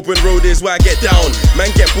rulie. Goulburn Road is where I get down. Man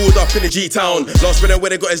get balled up in the G-Town. Last minute where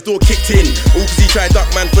they got his door kicked in. All cause he tried duck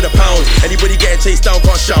man for the pound. Anybody getting chased down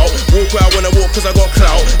can't shout. Walk where I wanna walk cause I got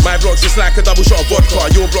clout. My block's just like a double shot of vodka.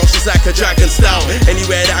 Your block's just like a dragon stout.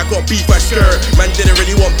 Anywhere that I got beef I stir. Man didn't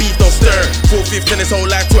really want beef, don't stir. 4/5 turn his whole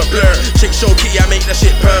life to a blur. Chick show kitty, I make that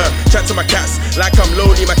shit purr. Chat to my cats like I'm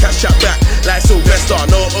lonely. My cats chat back like Sylvester.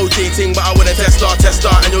 No OJ ting but I wanna test her.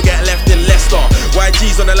 And you'll get left in Leicester.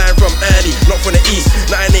 YG's on the line from early, not from the east,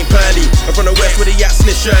 nothing ain't pearly. I'm from the west where the yacht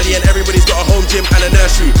sniff Shirley. And everybody's got a home gym and a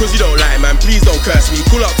nursery. Cause you don't like man, please don't curse me.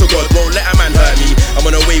 Call up to God, won't let a man hurt me. I'm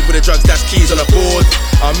on a wave with the drugs, that's keys on the board.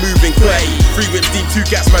 I'm moving quirky, 3 whips deep, 2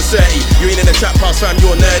 gats man 30. You ain't in the trap house fam,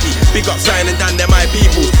 you're nerdy. Big up Sign and Dan, they're my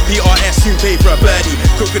people. PRS soon pay for a birdie.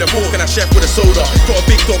 Cook with a pork and a chef with a soda. Got a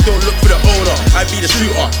big dog, don't look for the owner. I be the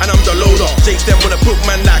shooter and I'm the loader. Jakes them wanna book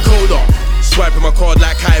man like Coda. Swiping my card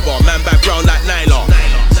like Kyber, man back brown like Nyla.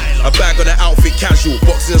 A bag on the outfit casual,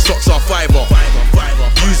 boxing and socks are fiber.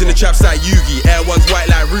 Using the traps like Yugi, Air Ones white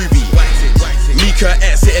like Ruby. Mika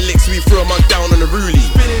X hit a lick, so we threw a monk down on the rulie.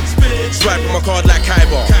 Swiping my card like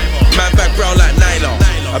Kyber, man back brown like Nyla.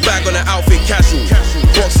 A bag on the outfit casual,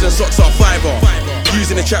 boxing and socks are fiber.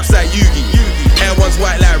 Using the traps like Yugi, Air Ones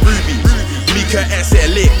white like Ruby. Mika X hit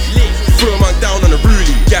a lick, threw a monk down on the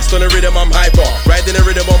rulie. Gassed on the rhythm, I'm hyper. Riding the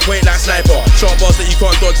rhythm on point like sniper. Sharp bars that you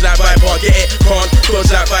can't dodge like Viper. Get it? Can't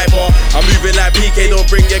dodge like Viper. I'm moving like PK, don't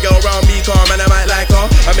bring your girl round me, car man, I might like her.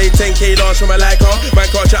 I made 10k large from a like her. Man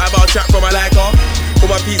can't chat about chat from a like her. All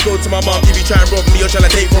my peas go to my mum. If you try and rob me, you're trying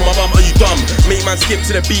to take from my mum, are you dumb? Make man skip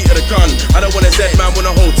to the beat of the gun. I don't wanna Z, man, want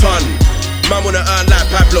a whole ton. Man wanna earn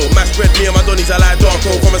like Pablo. Mash bread, me and my donnies, I like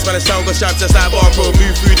Darko. From a Spanish town, got strapped just like Barco.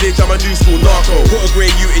 Move through ditch, I'm a new school narco. Put a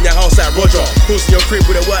grey you in your house like Roger. Post in your crib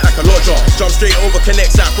with a work like a lodger. Jump straight over,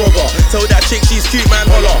 connects like Frogger. Tell that chick she's cute,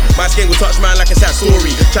 man, holler. My skin will touch man like a sad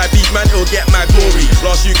story. Try beef man, it'll get my glory.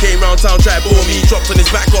 Last you came round town, try bore me. Dropped on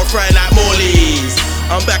his back, got fried like Morley's.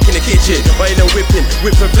 I'm back in the kitchen, but in a whipping,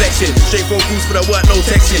 whip and flexing. Straight phone calls for the work, no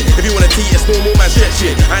texting. If you wanna tee, it's normal, man, stretch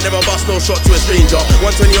it. I never bust no shot to a stranger.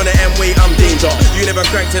 120 on the M-way, I'm danger. You never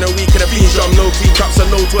cranked in a week in a bean drum. No clean cups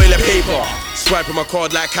and no toilet paper. Swiping my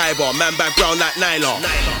card like Kyber, man back brown like Nyla.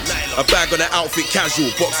 A bag on the outfit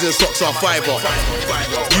casual, boxing and socks are fiber.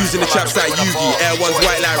 Using the traps like Yugi, Air Ones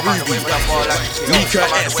white like Ruby. Mika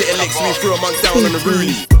X hit a lick, so we threw a monk down on the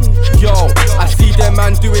rulie. Yo, I see them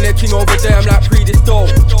man doing their thing over there, I'm like pre-disto.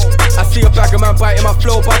 I see a bag of man biting my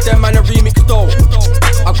flow, but them man a remix though.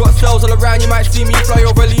 I got cells all around, you might see me fly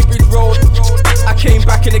over Lee Bridge Road. I came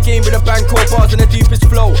back in the game with a bang, cold bars and the deepest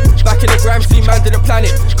flow. Back in the grime scene, man didn't plan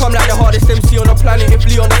it. Come like the hardest MC on the planet. If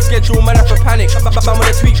Lee on the schedule, man have to panic. Man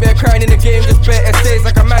wanna tweet, bare crying in the game, just bare essays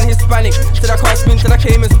like a man Hispanic. Said I can't spin till I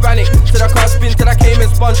came in Hispanic. Said I can't spin till I came in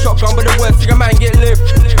spun shotgun, but the worst thing a man get lift.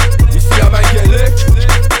 You see a man get lift?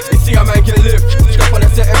 You see a man get lift? Step on the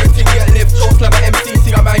set, everything get lift. Talk like my MC,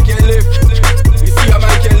 see a man get lift. You see a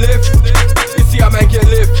man get lift? You see a man get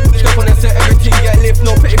lift? Step on the set, everything get lift.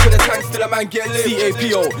 No pity for the tank, still a man get lift.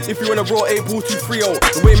 CAPO, if you wanna roll A ball 230.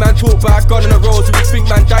 The way man talk back, gun on the roads, you would think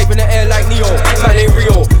man dive in the air like Neo. Man ain't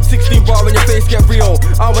real, 16 bar when your face get real.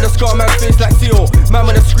 I wanna scar man's face like Seal. Man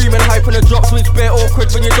wanna scream and hype on the drop, so it's bare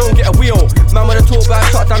awkward when you don't get a wheel. Man wanna talk back,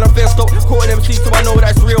 shut down a fair stop, caught an MC so I know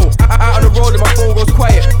that's real. Out on the road and my phone goes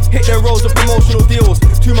quiet. Hit their rolls with promotional deals.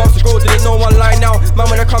 2 months ago didn't know one line now. Man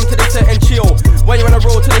wanna come to the set and chill. When you wanna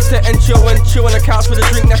roll to the set and chill on the couch with a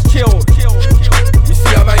drink that's chill. You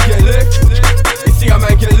see a man get lift? You see a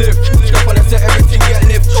man get lift? Step on the set, everything get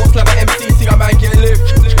lift. Talk like an MC, see a man get lift.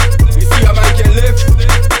 You see a man get lift?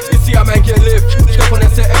 You see a man get lift? Step on the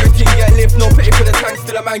set, everything get lift. No pity for the tank,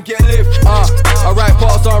 still a man get lift. I write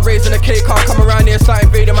bars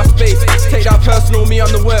personal, me, I'm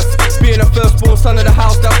the worst. Being a firstborn son of the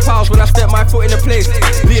house, that's pals when I step my foot in the place.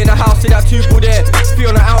 Lee in the house, see that two ball there. Fee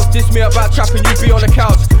on the ounce, diss me about trapping, you be on the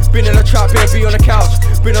couch. Been in a trap, yeah, be on the couch.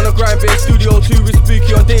 Been on the grind, bit Studio 2 with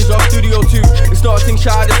Spooky on Danger Studio 2. It's not a thing,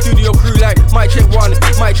 shout out the studio crew like mic check 1,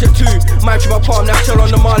 mic check 2. Mic in my palm, that shell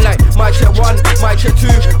on the man like mic check 1, mic check 2.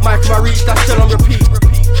 Mic in my reach, that shell on repeat.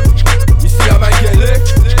 You see how man get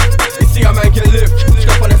lift? You see how man get lift?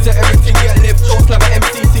 Step on the set, everything get lift. Talk like an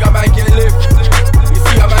MC, see how man get lift? You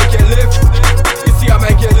see how man get lift? You see how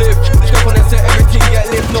man get lift? Step on the set, everything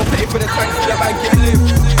get lift. No pay for the tank, see how man get lift?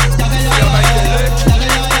 You see how man get lift?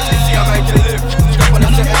 You see how man get lift? Step on the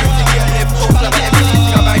set, everything get lift. Talk like an MC,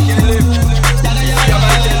 see how man get lift? You see how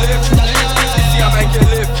man get lift? You see how man get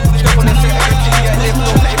lift? Step on the set, everything get lift.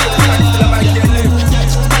 No pay for the tank, see how man get lift?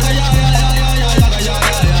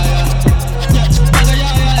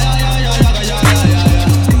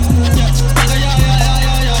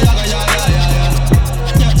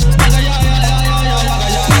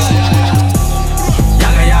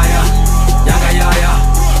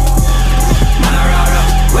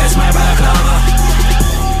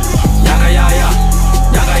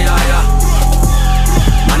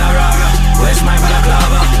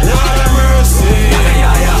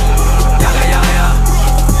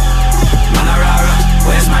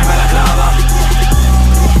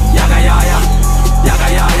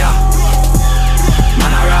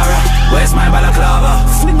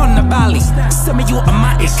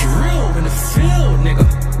 Semi-automatic, real in the field, nigga.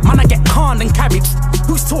 Man, I get canned and cabbage.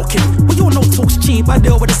 Who's talking? Well, you know talk's cheap. I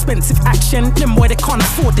deal with expensive action. Them boy, they can't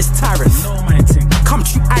afford this tariff. No, Man Ting. Come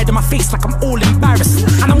true, eye to my face like I'm all embarrassed.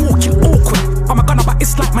 And I'm walking awkward. I'm a gunner, but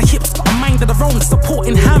it's like my hips got a mind of their own,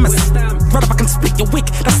 supporting hammers. Brother, if I can split your wick,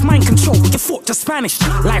 that's mind control. Your foot just vanished.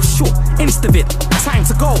 Life short, insta-vid. Time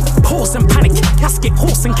to go. Pause and panic. Casket,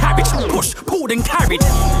 horse and carriage. Push, pulled and carried.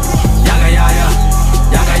 Yaga, yaga.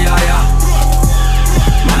 Yaga, yaga.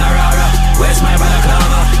 Manarara, where's my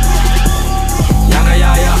balaclava? Yaga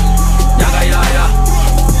yaya, yaga yaya.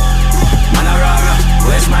 Manarara,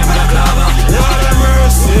 where's my balaclava? Lord have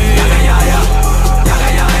mercy. Yaga yaya, yaga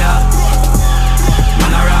yaya.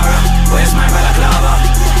 Manarara, where's my balaclava?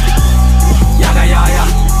 Yaga yaya,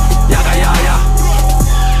 yaga yaya.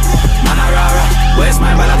 Manarara, where's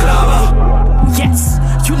my balaclava? Yes,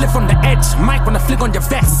 you live on the edge, mic on the flick on your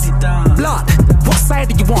vest. Blood, what side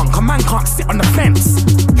do you want? Cause man can't sit on the fence.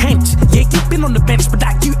 Hench, yeah, you've been on the bench, but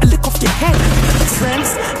that you a lick off your head. Friends,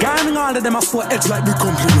 guiding all of them, I saw edge like me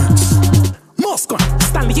compliments. Mask on,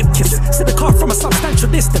 Stanley Hip kiss. See the car from a substantial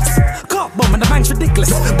distance. Car bomb and the man's ridiculous.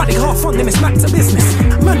 Body half on, then it's back to business.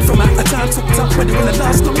 Man from out of town took up when it will the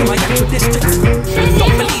last look in my actual district.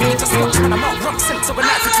 Don't believe me, just watch when I'm out. Rock center and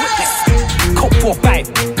life is witness. Coke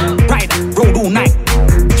 4-5, rider, road all night.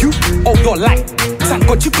 You, oh, your life. Thank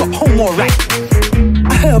God you got home alright.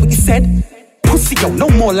 I heard what you said. Pussy, yo, no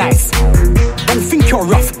more lies. Don't think you're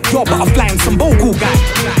rough, you're butterfly and some bogle guy.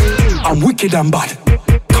 I'm wicked and bad.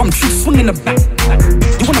 Come true, swing in the back.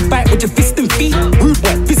 You wanna fight with your fist and feet? Rude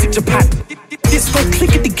boy, visit Japan. This go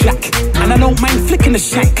clickety-clack, and I don't mind flicking the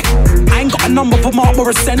shank. I ain't got a number for Mark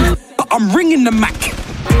Morrison, but I'm ringing the Mac.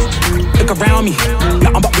 Look around me,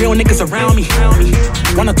 nothing but real niggas around me.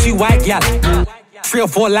 1 or 2 white gal, 3 or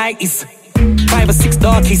 4 lighties, 5 or 6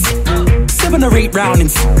 darkies, 7 or 8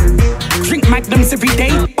 roundings. Drink magnums every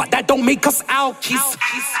day, but that don't make us alkies.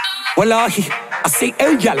 Wallahi, I say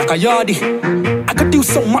hey yeah like a yardie. I could do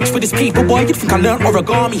so much for this people, boy, you'd think I learned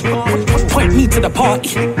origami. Point me to the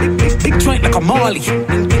party, big joint like a Marley.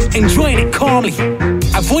 Enjoying it calmly,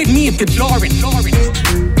 avoid me if you're jarring.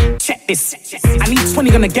 Check this, I need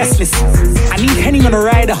 20 on the guest list. I need Henny on the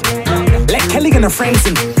rider, let Kelly on the friends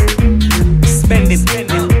in. Spending,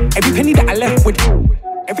 every penny that I left with.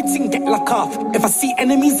 Everything get locked off if I see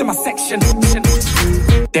enemies in my section.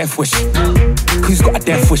 Death wish, who's got a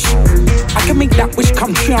death wish? I can make that wish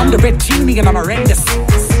come true, I'm the red genie and I'm horrendous.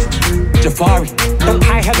 Jafari, don't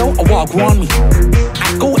hi hello or walk on me.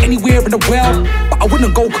 I'd go anywhere in the world, but I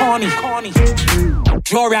wouldn't go corny.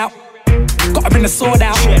 Draw out, gotta bring the sword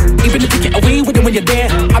out. Even if you get away with it when you're there,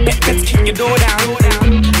 I bet let's kick your door down.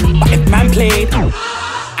 But if man played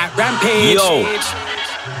at Rampage,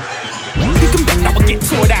 you can bet that will get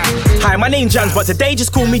tore down. Hi, my name's Jans, but today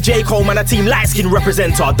just call me J. Cole, man, a team light-skin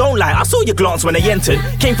representer. Don't lie, I saw your glance when I entered.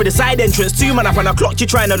 Came through the side entrance, 2 man up and I clocked you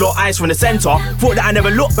trying to lock eyes from the center. Thought that I never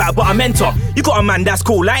looked back, but I meant her. You got a man that's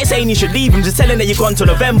cool, I ain't saying you should leave him, just telling that you're gone till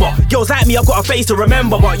November. Girls like me, I've got a face to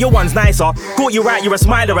remember, but your one's nicer. Got you right, you're a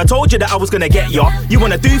smiler, I told you that I was gonna get ya. You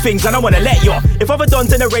wanna do things and I wanna let ya. If other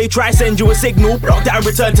dons in the rave try send you a signal, block that and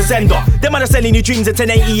return to sender. Them man are sending you dreams at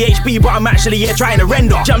 1080 HP, but I'm actually here trying to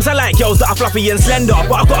render. Jumps, I like girls that are fluffy and slender,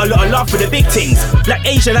 but I've got a lot of love for the big things, like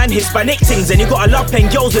Asian and Hispanic things. And you gotta love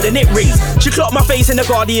paying girls with the knit rings. She clocked my face in the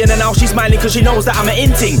Guardian and now she's smiling cause she knows that I'm an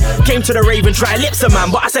in-ting. Came to the Raven, try lips a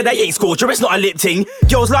man, but I said I ain't scored you, it's not a lip ting.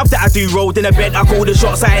 Girls love that I do rolled in a bed, I call the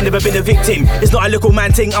shots, I ain't never been a victim. It's not a little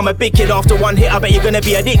man ting, I'm a big kid. After one hit, I bet you're gonna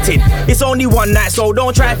be addicted. It's only one night, so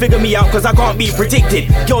don't try and figure me out cause I can't be predicted.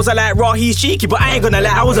 Girls are like, raw, he's cheeky, but I ain't gonna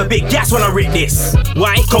lie, I was a big gas when I ripped this.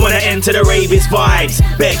 Why? Come on the end to the rave, it's vibes.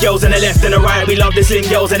 Bare girls on the left and the right, we love the slim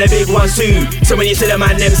girls and the big ones too. So when you see the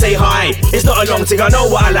man, them say hi. It's not a long thing, I know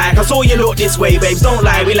what I like. I saw you look this way, babes, don't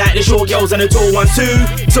lie. We like the short girls and the tall ones too.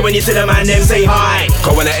 So when you see the man, them say hi.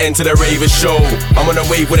 Come on the end to the rave, it's show. I'm on the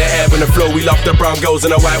wave with the ebb and the flow. We love the brown girls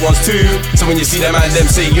and the white ones too. So when you see the man, them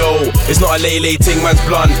say yo. It's not a lay ting, man's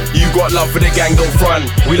blunt. You got love for the gang, don't front.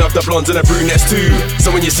 We love the blondes and the brunettes too.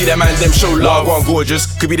 So when you see the man, them show love. One gorgeous,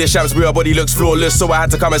 could be the champs, but her body looks flawless. So I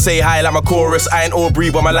had to come and say hi like my chorus. I ain't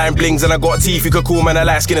Aubrey, but my line blings and I got teeth. You could call man a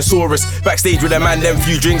light Skinosaurus. Backstage with a man, them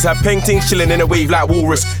few drinks. Have paintings chilling in a wave like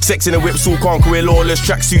walrus. Sex in a whip, so can't wear lawless.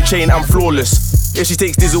 Tracksuit chain, I'm flawless. If she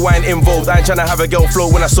takes diesel wine involved, I ain't tryna have a girl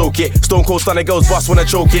flow when I soak it. Stone cold stunner girls bust when I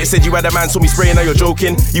choke it. Said you had a man, saw me spraying, now you're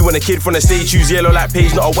joking. You want a kid from the stage, choose yellow like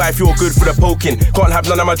Paige, not a wife, you're good for the poking. Can't have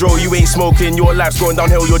none of my draw, you ain't smoking. Your life's going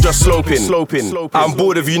downhill, you're just sloping. I'm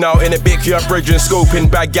bored of you now, in a bit, you have brethren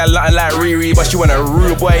scoping. Bad gal nothing like Riri, but she want a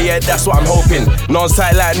rude boy, yeah, that's what I'm hoping.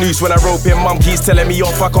 Non-sight like noose when I rope him. Mum keeps telling me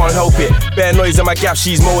off, I can't help it. Bare noise in my gap,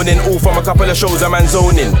 she's moaning. All from a couple of shows, a man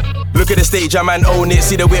zoning. Look at the stage, a man own it.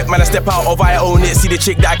 See the whip, man, I step out of, I own it. See the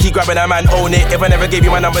chick that I keep grabbing, a man own it. If I never gave you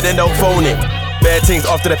my number, then don't phone it. Bare things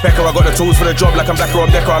after the pecker, I got the tools for the job like I'm Blacker on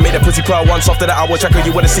Decker. I made the pussy proud once after that, I will check her.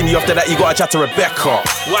 You wanna see me after that, you gotta chat to Rebecca.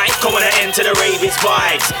 Why? Come on the end to the rave, it's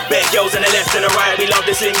vibes. Bare girls on the left and the right, we love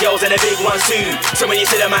the slim girls and the big ones too. So when you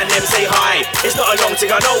see the man, them say hi. It's not a long thing,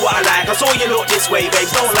 I know what I like. I saw you look this way, babes,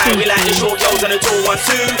 don't lie. We like the short girls and the tall ones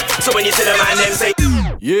too. So when you see the man, them say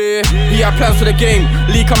yeah, he had plans for the game.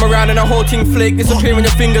 Lee come around and the whole thing flake. Disappear on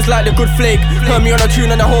your fingers like the good flake. Heard me on a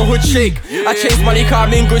tune and the whole hood shake. I chased money, car,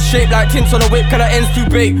 I'm in good shape. Like tints on a whip, can I ends too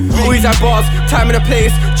big. Always had bars, time in the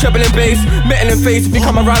place. Treble and bass, metal in face. If you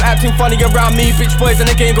come around acting funny around me, bitch boys in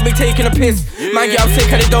the game got me taking a piss. Man get upset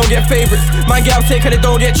cause they don't get favourites. Man get upset cause they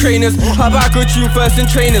don't get trainers. How about a good tune first and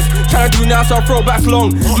trainers? Tryna do now so I'll throw back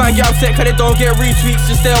long. Man get upset cause they don't get retweets.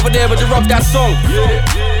 Just stay over there but you rock that song.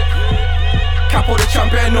 Capo the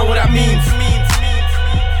champion, know what that means.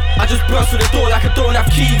 I just burst through the door like I don't have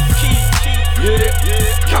keys.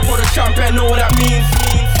 Capo the champion, know what that means.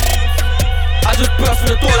 I just burst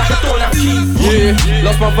through the door like I don't have keys.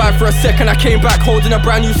 Lost my vibe for a second, I came back holding a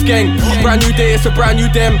brand new skeng. Brand new day, it's a brand new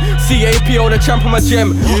dem. CAPO, the champ on my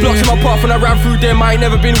gem. Blocks in my path when I ran through them. I ain't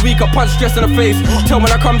never been weak, I punch stress in the face. Tell when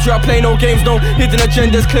I come to you, I play no games, no hidden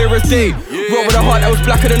agendas, clear as day. Roll with a heart that was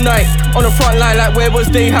blacker than night. On the front line like where was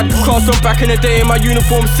they? Had cars on back in the day in my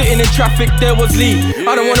uniform, sitting in traffic, there was Lee.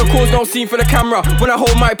 I don't wanna cause no scene for the camera. When I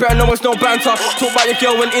hold mic, better know it's no banter. Talk about your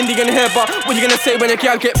girl when Indian hair, but what you gonna say when your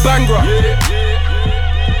girl get bangra?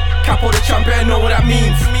 Capo the champion, know what that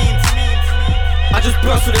means. I just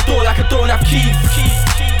burst through the door like I don't have keys.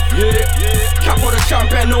 Capo the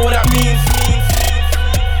champion, know what that means.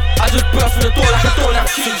 I just burst through the door like I don't have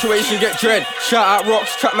keys. Situation get dread, shout out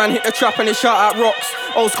rocks. Trap man hit the trap and they shout out rocks.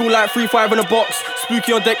 Old school like 3-5 in a box.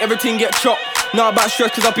 Spooky on deck, everything get chopped. Not about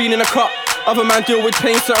stress cause I've been in a cup. Other man deal with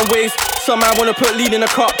pain certain ways. Some man wanna put lead in a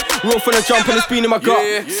cup. Real from the jump and it's been in my gut.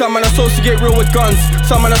 Some man are supposed to get real with guns.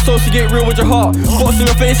 Some man are supposed to get real with your heart. Box in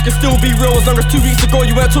your face can still be real. As long as 2 weeks ago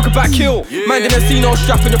you weren't talking about kill. Man didn't see no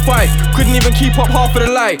strap in the fight. Couldn't even keep up half of the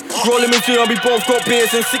lie. Rolling with you and we both got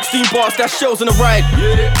beers and 16 bars. That's shells on the ride.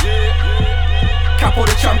 Capo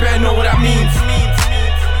the champion, know what that means.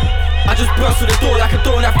 I just burst through the door like I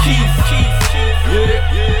don't have keys.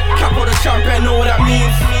 Capo the champion, know what that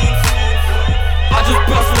means. I just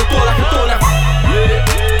burst through the door like I don't have.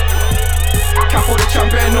 Capo the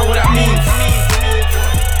champion, know what that means.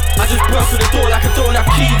 I just burst through the door like I don't have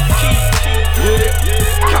keys.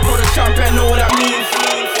 Capo the champion, know what that means.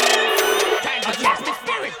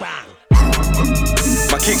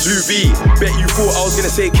 My kicks Lou V, bet you thought I was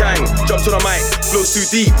gonna say Kang. Jumped on the mic, flows too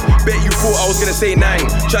deep. Bet you thought I was gonna say Nang.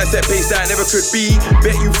 Try set pace that never could be.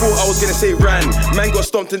 Bet you thought I was gonna say Ran. Man got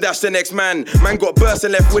stomped and dashed the next man. Man got burst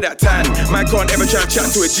and left with that tan. Man can't ever try and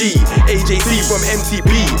chat to a G. AJT from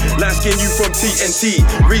MTB, light skin you from TNT.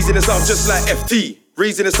 Reason itself just like FT.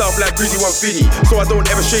 Raising itself like Greasy 150, so I don't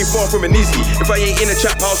ever stray far from an easy. If I ain't in a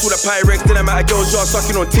trap house with a Pyrex, then I'm at a girl's jar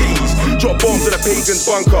sucking on titties. Drop bombs in a pagan's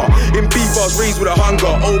bunker. In beef, I was raised with a hunger.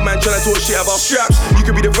 Old man trying to talk shit about straps. You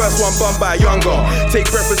could be the first one bummed by a younger. Take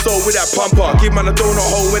breakfast soul with that pumper. Give man a donut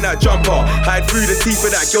hole in that jumper. Hide through the teeth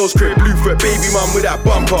of that girl's crib. Blue foot baby mum with that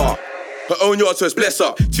bumper. Her own yard, so it's bless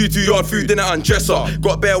her. 2 yard food, then I undress her.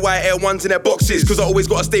 Got bare white Air Ones in their boxes, cause I always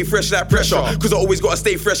gotta stay fresh like pressure. Cause I always gotta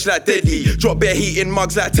stay fresh like deadly. Drop bare heat in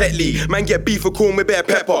mugs like Tetley. Man get beef for corn with bare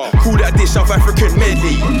pepper. Call that dish South African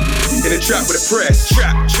medley. In the trap with a press.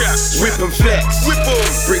 Trap. Whip and flex. Whip on.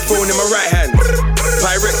 Brick phone in my right hand.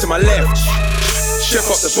 Pyrex in my left. Chef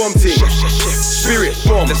up the bomb ting. Spirit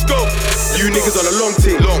bomb. Let's go. You niggas on a long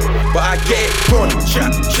ting. But I get it gone.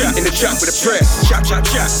 In the trap with a press.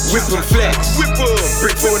 Whip and flex. Whip on.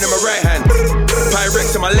 Brick phone in my right hand.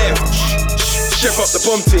 Pyrex in my left. Chef up the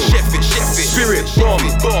bomb ting. Spirit bomb.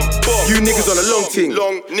 You niggas on a long ting.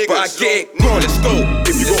 But I get it gone. Let's go.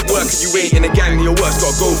 If you got work and you ain't in the gang, then your work's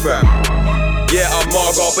gotta go, fam. Yeah, I'm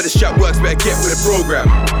Margot, but the strap works, better get with the program.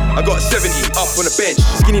 I got 70 up on the bench,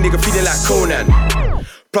 skinny nigga feeling like Conan.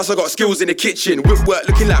 Plus I got skills in the kitchen, whip work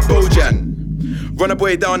looking like Bojan. Run a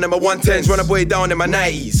boy down in my 110s, run a boy down in my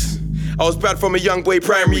 90s. I was bad from a young boy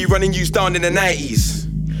primary, running youths down in the 90s.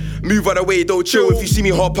 Move out the way, don't chill if you see me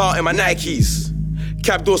hop out in my Nikes.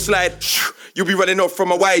 Cab door slide, you'll be running off from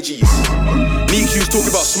my YGs. Neek Hughes talking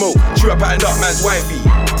about smoke, chew up and up man's wifey.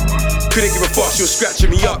 Couldn't give a fuck, she was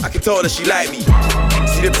scratching me up, I could tell that she liked me.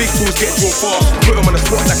 See the big tools get drawn fast, put them on the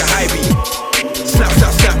spot like a high beam. Snap,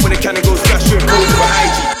 when the cannon goes flash, you goes for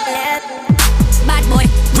IG. Bad boy.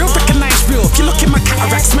 Real recognize real, if you look in my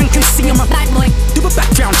cataracts, man can see I'm a bad boy. Do a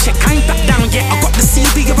background check, I ain't back down yet, I got the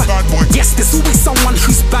CV of a bad boy. Yes, there's always someone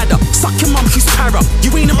who's badder, suck your mum who's para.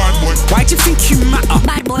 You ain't a bad boy, why do you think you matter?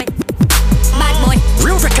 Bad boy. Bad boy.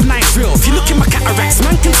 Real recognize real, if you look in my cataracts,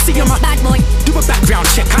 man can see I'm a bad boy. Do a background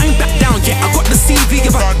check, I ain't back down yet, I got the CV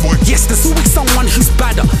of a bad boy. Yes, there's always someone who's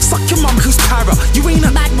badder, suck your mum who's para. You ain't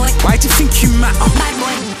a bad boy, why do you think you matter? Bad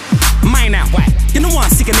boy. Mine out, why? You know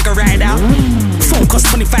what, sick a nigga ride out. Phone cost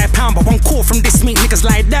 £25, but one call from this meat, niggas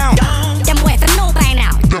lie down. Them boys for no by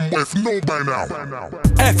now.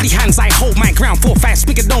 Earthly hands, I hold my ground. 4-5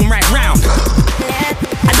 speaker don't right round.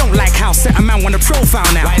 I don't like how set a man want a profile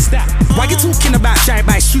now. Why is that? Why you talking about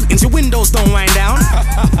drive-by shootings? Your windows don't wind down.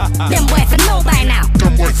 Them boys for no by now.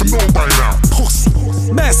 Pussy.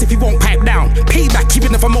 Burst if you won't pipe down. Payback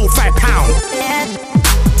even if I'm owed £5.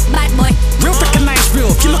 Bad boy. Real recognize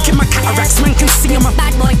real, if you look in my cataracts, man can see I'm a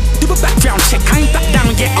bad boy. Do a background check, I ain't back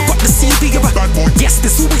down yet, I got the CV of a bad boy. Yes,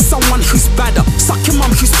 there's always someone who's badder, suck your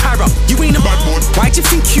mum who's para. You ain't a bad boy, why do you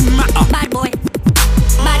think you matter? Bad boy.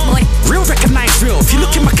 Bad boy. Real recognize real, if you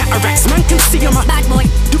look in my cataracts, man can see I'm a bad boy.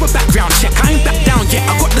 Do a background check, I ain't back down yet,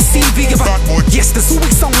 I got the CV of a bad boy. Yes, there's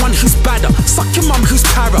always someone who's badder, suck your mum who's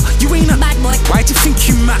para. You ain't a bad boy, why do you think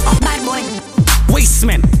you matter? Bad boy. Waste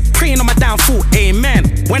men, praying on my downfall, amen.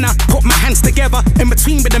 When I put my hands together, in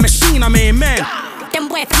between with the machine, I'm amen. Them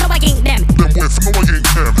boys for no I ain't them.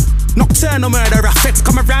 Nocturnal murderer, feds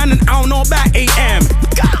come around and I don't know about AM.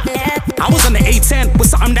 I was on the A10, with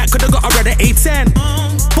something that could've got rid of A10.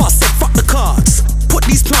 Boss said fuck the cards, put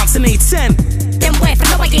these plants in A10. Them boys for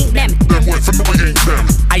no I ain't them.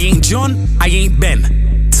 I ain't John, I ain't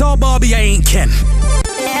Ben. Tell Barbie I ain't Ken.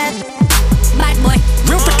 Bad boy.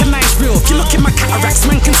 Real recognize real, if you look in my cataracts,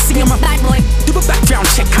 man can see I'm a bad boy. Do a background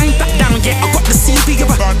check, I ain't back down yet, I got the CV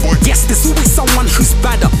of a bad boy. Yes, there's always someone who's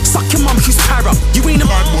badder, suck your mum who's para. You ain't a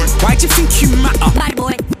bad boy, why do you think you matter? Bad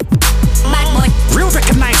boy. Bad boy. Real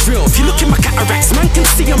recognize real, if you look in my cataracts, man can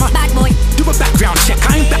see I'm a bad boy. Do a background check,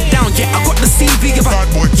 I ain't back down yet, I got the CV of a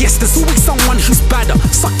bad boy. Yes, there's always someone who's badder,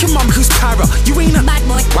 suck your mum who's para. You ain't a bad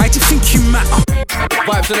boy, why do you think you matter?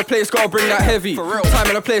 Vibes in the place, gotta bring that heavy. For real. Time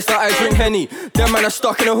in a place that I drink Henny. Them man are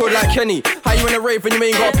stuck in the hood like Kenny. How you in a rave when you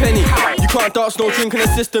ain't got a penny? You can't dance, no drink in the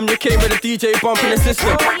system. You came with a DJ bump in the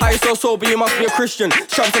system. How you so sober, you must be a Christian.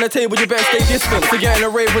 Shoved on the table, you better stay distant. To get in a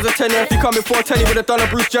rave was a tenner. If you come before 10, you would've done a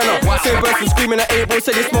Bruce Jenner. Same person screaming at 8 boys,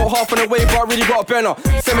 said he smoked half on the way, but I really got a benner.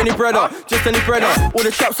 Send many breader, just any breader. All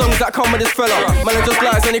the trap songs that come with this fella. Man, it just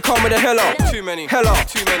lies and he come with a hella. Too many. Hella.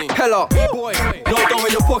 Boy, no dough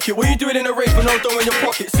in your pocket. What you doing in a rave with no dough in your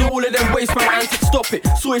pocket? See all of them waste man antics, stop it.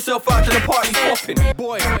 Saw yourself out to the party's popping.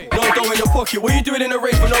 Boy, no dough in your pocket. What you doing in a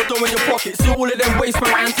rave with no dough in your pocket? See all of them waste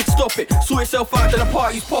man antics, stop it. Saw yourself out to the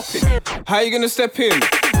party's popping. How you gonna step in?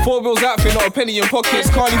 4 bills outfit, not a penny in pockets.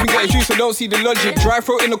 Can't even get a juice, I don't see the logic. Dry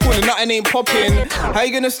throat in the corner, nothing ain't popping. How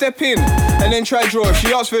you gonna step in? And then try draw. If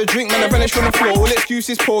she asks for a drink, man, I vanish from the floor. All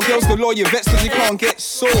excuses poor, girls galore, you're vexed cause you can't get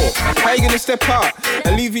sore. How you gonna step out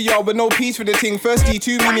and leave your yard with no peace for the ting? First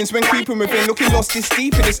D2 meanings when creeping within. Looking lost, it's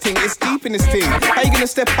deep in this ting, it's deep in this ting. How you gonna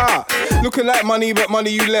step out? Looking like money, but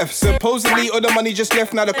money you left. Supposedly all the money just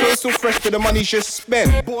left. Now the clothes still fresh, but the money's just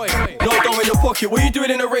spent. Boy, no dough in your pocket. What you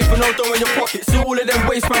doing in a rave for no dough in your pocket? See all of them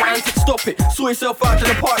waistman antics, stop it. Sort yourself out to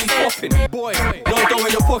the party's popping. Boy, no dough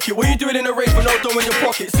in your pocket. What you doing in a rave for no dough in your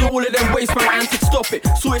pocket? See all of them waistman antics, stop it.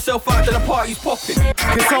 Sort yourself out to the party's popping.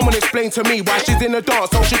 Can someone explain to me why she's in the dance?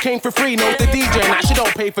 Oh, she came for free, knows the DJ, and that she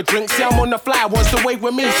don't pay for drinks. See, I'm on the fly, wants to wait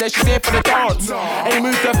with me, says she's here for the dance. Ain't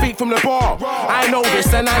moved her feet from the bar. I know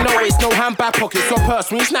this, and I know it's no handbag pockets or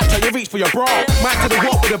purse. When you Snapchat, you reach for your bra. Man to the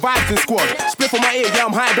walk with the vibes and squad. Split on my ear, yeah,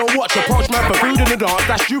 I'm high, don't watch. Approach man for food in the dance,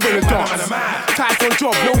 that's you in the dance. Tight on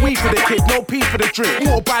job, no weed for the kid, no pee for the drink.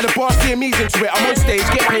 Walk by the bar, see me's into it. I'm on stage,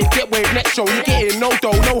 get paid, get waved, next show, you get in, no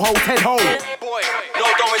dough, no hold, head hold. Boy, no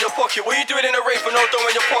dough in your pocket. What you doing in a rave for no dough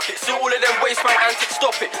in your pocket? See all of them waistman antics,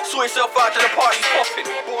 stop it. Sort yourself out to the party's popping.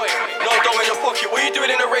 Boy, no dough in your pocket. What you doing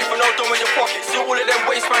in a rave for no dough in your pocket? See all of them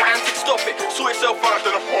waistman antics, stop it. Sort yourself out to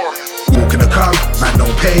the party. Walk in the club, man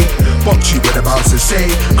don't pay. Box you with the bouncers say.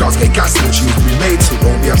 Crowds get gas and the tunes we made. So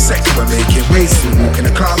don't be upset cause we're making waste. We walk in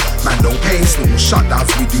the club, man don't pay. Little shutdowns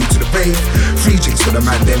we do to the rave. Free drinks for the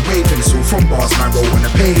man then waving. It's all from bars, man roll on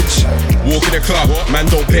the page. Walk in the club, man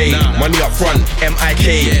don't pay. Money up front,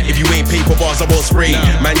 M.I.K. If you ain't paid for bars, I won't spray.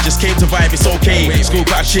 Man just came to vibe, it's okay. School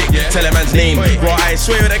got a chick, tell a man's name. Bro, I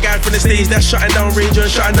swear with a guy from the stage that's shutting down rage and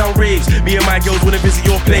shutting down raves. Me and my girls wanna visit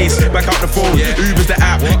your place. Back out the phone, Uber's the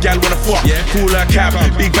app. Gal wanna fuck, call her cab.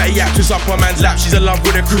 Big batty yak, twist up on man's lap. She's in love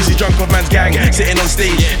with a cruise, she drunk off man's gang. Sitting on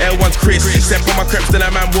stage, L1's Chris. Step on my creps, then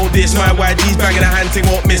a man won't diss. My YG's banging a hand thing,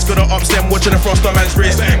 won't miss. Got the ups, them watching the frost on man's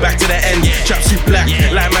wrist. Back to the end, trap suit black.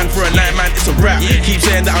 Light man for a night, man, it's a rap. Keep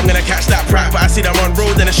saying that I'm gonna catch that rap, but I see them on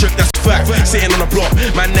road, then it shook, that's fact. Sitting on the block,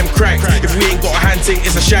 man, them crank. If we ain't got a hand ting,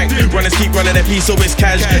 it's a shank. Runners keep running their piece, so it's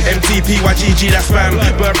cash. MTP, YGG, that's fam.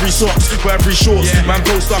 Burberry socks, Burberry shorts. Man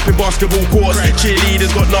post up in basketball courts.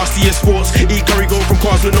 Cheerleaders got nastiest sports. Eat curry, go from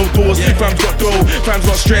cars with no doors. Fam's got dough, fam's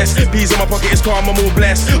got stress. Peas in my pocket, it's calm, I'm all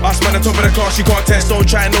blessed. Us man on top of the car, she can't test. Don't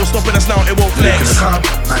try, no stopping us now, it won't flex. Look in the club,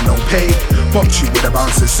 man don't pay. Box you with the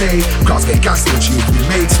bouncers say. Crowds get gas and the tunes we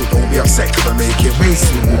made. So don't be upset cause we're making waste.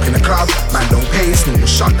 We walk in the club, man don't pay. Little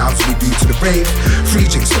shutdowns we do to the rave. Free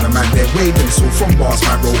drinks for the man then waving. It's all from bars,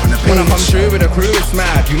 man roll on the page. When I come through with a crew, it's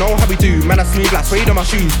mad. You know how we do. Man, I smooth like suede on my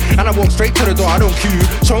shoes. And I walk straight to the door, I don't queue.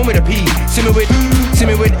 Show me the P. See me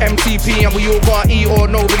with MTP. And we all got E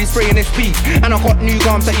or nobody's spraying this peak. And I got new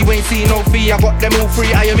garms that you ain't seen, no fee. I got them all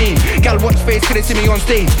free, I mean. Gal watch face, could they see me on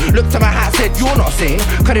stage? Looked at my hat, said, you're not sane.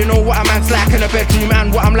 Cause they know what a man's like in a bedroom and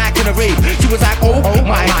what I'm like in a rave. She was like, oh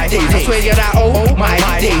my days. I swear you're that, oh my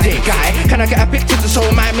days. Guy, can I get a picture to show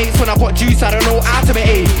my mates when I got juice? I don't know how to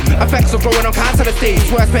behave. Effects of growing on cancer the stage.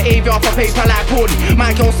 Worst behavior for paper like Paulie.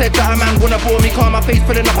 My girl said that a man wanna bore me. Call my face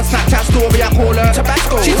filling up a Snapchat story. I call her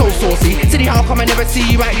Tabasco. She's so saucy. City, how come I never see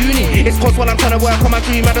you at uni? It's cause while I'm trying to work on my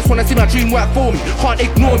dream, I just wanna see my dream work for me. Can't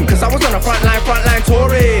ignore me, cause I was on the front line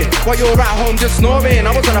touring. While you're at home just snoring.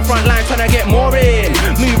 I was on the front line trying to get more in.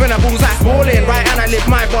 Moving a bullseye balling. Right, and I live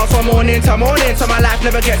my bars from morning to morning. So my life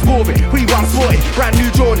never gets boring. Rewind sporting, brand new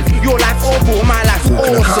Jordans. Your life's awful, my life's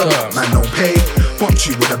awesome. Man don't pay. Box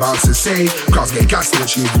you with the bouncers say. Crowds get gas and the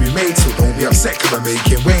tunes we made. So don't be upset cause we're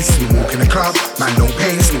making waste. We walk in the club, man don't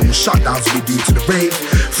pay. Little shutdowns we do to the rave.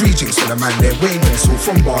 Free drinks for the man they're waving. It's all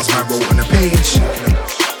from bars, man roll on the page.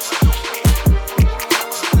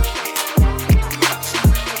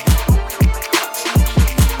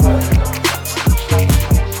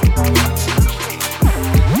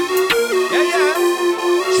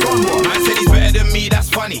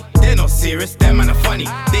 They're not serious, them man are funny.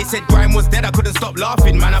 They said Grime was dead, I couldn't stop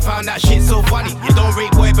laughing. Man, I found that shit so funny. You don't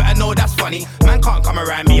rate boy, but I know that's funny. Man can't come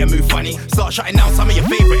around me and move funny. Start shutting down some of your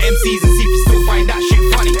favorite MCs and see if you still find that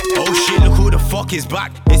shit funny. Oh shit, look who the fuck is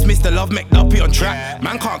back. It's Mr. Love McNuppy on track.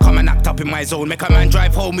 Man can't come and act up in my zone. Make a man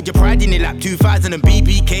drive home with your pride in your lap. 2000 and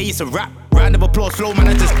BBK, it's a rap. Round of applause, slow man,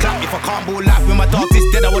 I just clap. If I can't ball laugh when my dog is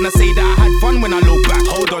dead, I wanna say that I had fun when I look back.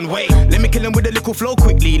 Hold on, wait, let me kill him with a little flow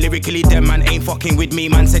quickly. Lyrically, them man ain't fucking with me.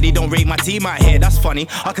 Man said he don't rate my team out here, that's funny.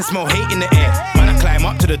 I can smell hate in the air. Man, I climb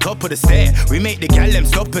up to the top of the stair. We make the gal them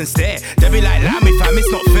stop and stare. They be like, lamb if fam, it's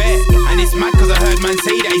not fair. And it's mad cause I heard man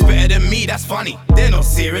say that he's better than me, that's funny. They're not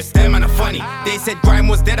serious, them man are funny. They said Grime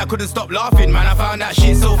was dead, I couldn't stop laughing. Man, I found that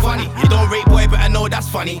shit so funny. You don't rate boy, but I know that's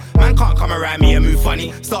funny. Man can't come around me and move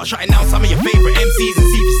funny. Start shutting down some of your favorite MCs and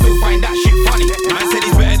see if you still find that shit funny. Man said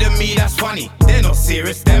he's better than me, that's funny. They're not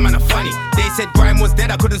serious, them man are funny. They said Grime was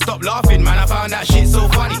dead, I couldn't stop laughing, man. I found that shit so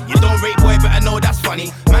funny. You don't rate boy, better know that's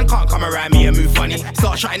funny. Man can't come around me and move funny.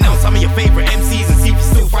 Start shutting down some of your favorite MCs and see if you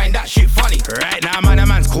still find that shit funny. Right now, man, a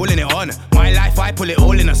man's calling it on. My life, I pull it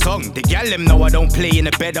all in a song. The gal them know I don't play in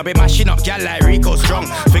the bed. I be mashing up gal like Rico Strong.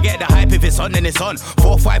 Forget the hype, if it's on, then it's on.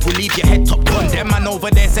 4-5 will leave your head top gone. Them man over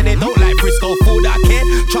there say they don't like Frisco. Fool that I care.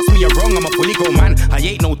 Trust me, you're wrong. I'm a fully grown man. I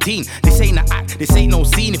ain't no teen. This ain't an act. This ain't no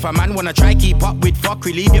scene. If a man wanna try keep up with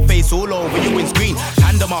fuckery, leave your face all over you in screen.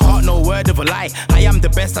 Hand on my heart, no word of a lie. I am the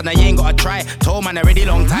best and I ain't gotta try. Told man already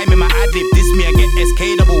long time in my ad-lib. This me I get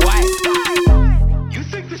SK-double-Y. You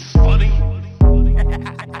think this is funny?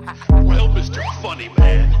 Well, Mr. Funny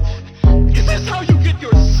Man, is this how you get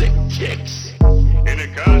your sick kicks? In a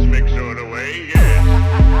cosmic sort of way, yeah.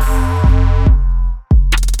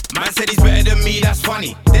 Man said he's better than me, that's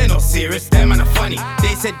funny. They're not serious, them man are funny.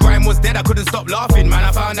 They said Grime was dead, I couldn't stop laughing, man.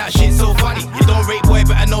 I found that shit so funny. You don't rate boy,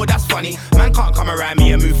 better know that's funny. Man can't come around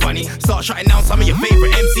me and move funny. Start shutting down some of your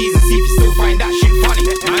favorite MCs and see if you still find that shit funny.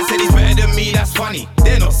 Man said he's better than me, that's funny.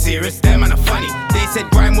 They're not serious, them man are funny. They said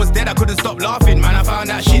Grime was dead, I couldn't stop laughing, man. I found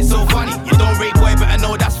that shit so funny. You don't rate boy, better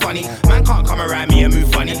know that's funny. Man can't come around me and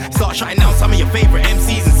move funny. Start shutting down some of your favorite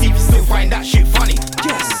MCs and see if you still find that shit funny.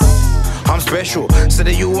 Yes. I'm special, so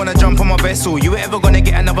that you wanna jump on my vessel. You ever gonna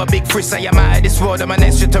get another big frisk? I am out of this world, I'm an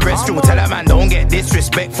extraterrestrial. Tell that man don't get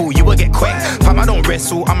disrespectful, you will get quacked. Fam, I don't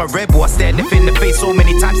wrestle, I'm a rebel. I stared death in the face so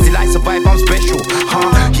many times till I survive, I'm special.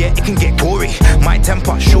 Yeah, it can get gory. My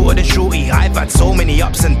temper shorter than shorty. I've had so many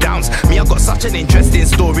ups and downs. Me, I got such an interesting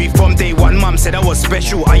story. From day one, mum said I was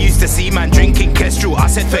special. I used to see man drinking Kestrel. I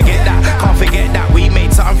said forget that, can't forget that. We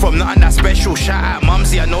made something from nothing that's special. Shout out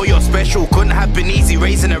mumsy, I know you're special. Couldn't have been easy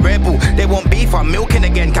raising a rebel. They want beef, I'm milking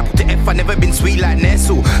again. Capital F, I never been sweet like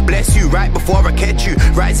Nestle. Bless you right before I catch you.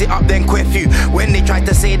 Rise it up then quiff you. When they tried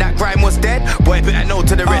to say that Grime was dead, boy better know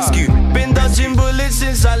to the rescue. Been dodging bullets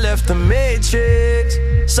since I left the Matrix.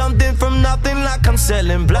 Something from nothing like I'm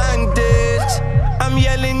selling blank dates. I'm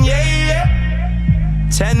yelling yeah, yeah.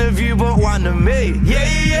 10 of you but 1 of me. Yeah,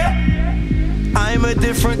 yeah. I'm a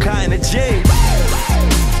different kind of J.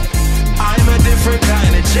 I'm a different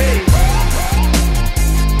kind of J.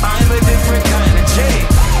 I'm a different kind of J.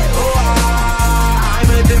 Oh, I'm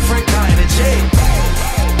a different kind of J.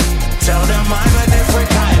 Tell them I'm a different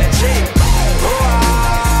kind of J. Oh,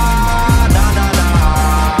 nah, nah,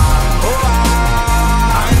 nah. Oh,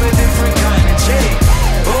 I'm a different kind of J.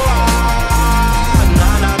 Oh,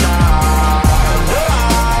 nah, nah, nah. Oh,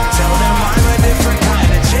 tell them I'm a different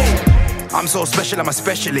kind of J. I'm so special, I'm a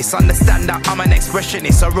specialist. Understand that I'm an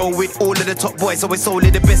expressionist. I roll with all of the top boys, so it's only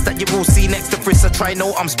the best that you will see next to Frisk. I try,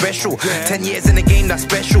 know I'm special. 10 years in the game, that's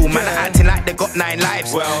special. Man, are acting like they got 9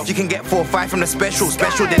 lives. Well, you can get 4 or 5 from the special.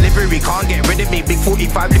 Special delivery, can't get rid of me. Big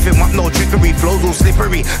 45, lift him up, no trickery. Flows all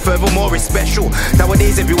slippery, furthermore it's special.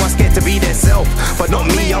 Nowadays everyone's scared to be their self, but not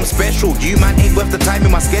me, I'm special. You man ain't worth the time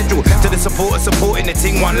in my schedule. To the supporters supporting the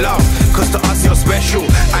thing, one love. Cause to us you're special,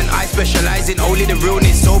 and I specialize in only the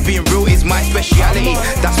realness. So being real is my speciality.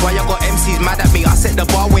 That's why I got MCs mad at me. I set the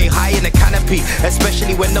bar way high in the canopy,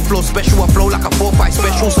 especially when the flow special. I flow like a 4-5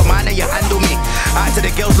 special, so man, you handle me. Out to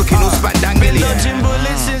the girls looking all spandangly. Been dodging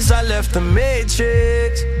bullets since I left the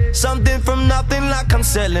Matrix. Something from nothing like I'm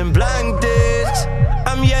selling blank dates.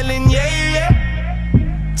 I'm yelling yeah,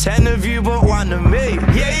 yeah. 10 of you but 1 of me.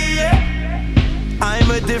 Yeah, yeah. I'm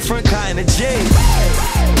a different kind of J.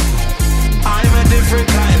 I'm a different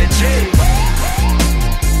kind of J.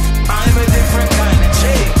 I'm a different kind of J.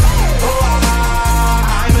 Oh,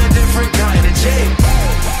 I'm a different kind of J.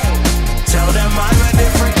 Tell them I'm a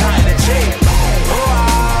different kind of J. Oh,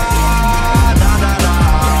 nah, nah,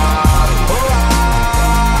 nah. Oh,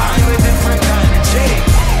 I'm a different kind of J.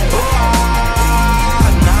 Oh,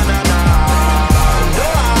 nah, nah, nah.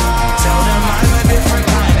 Oh, tell them I'm a different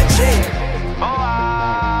kind of J. Oh,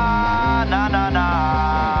 nah, nah, nah.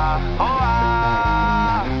 Oh,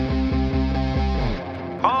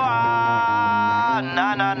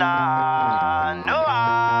 nah, nah, nah.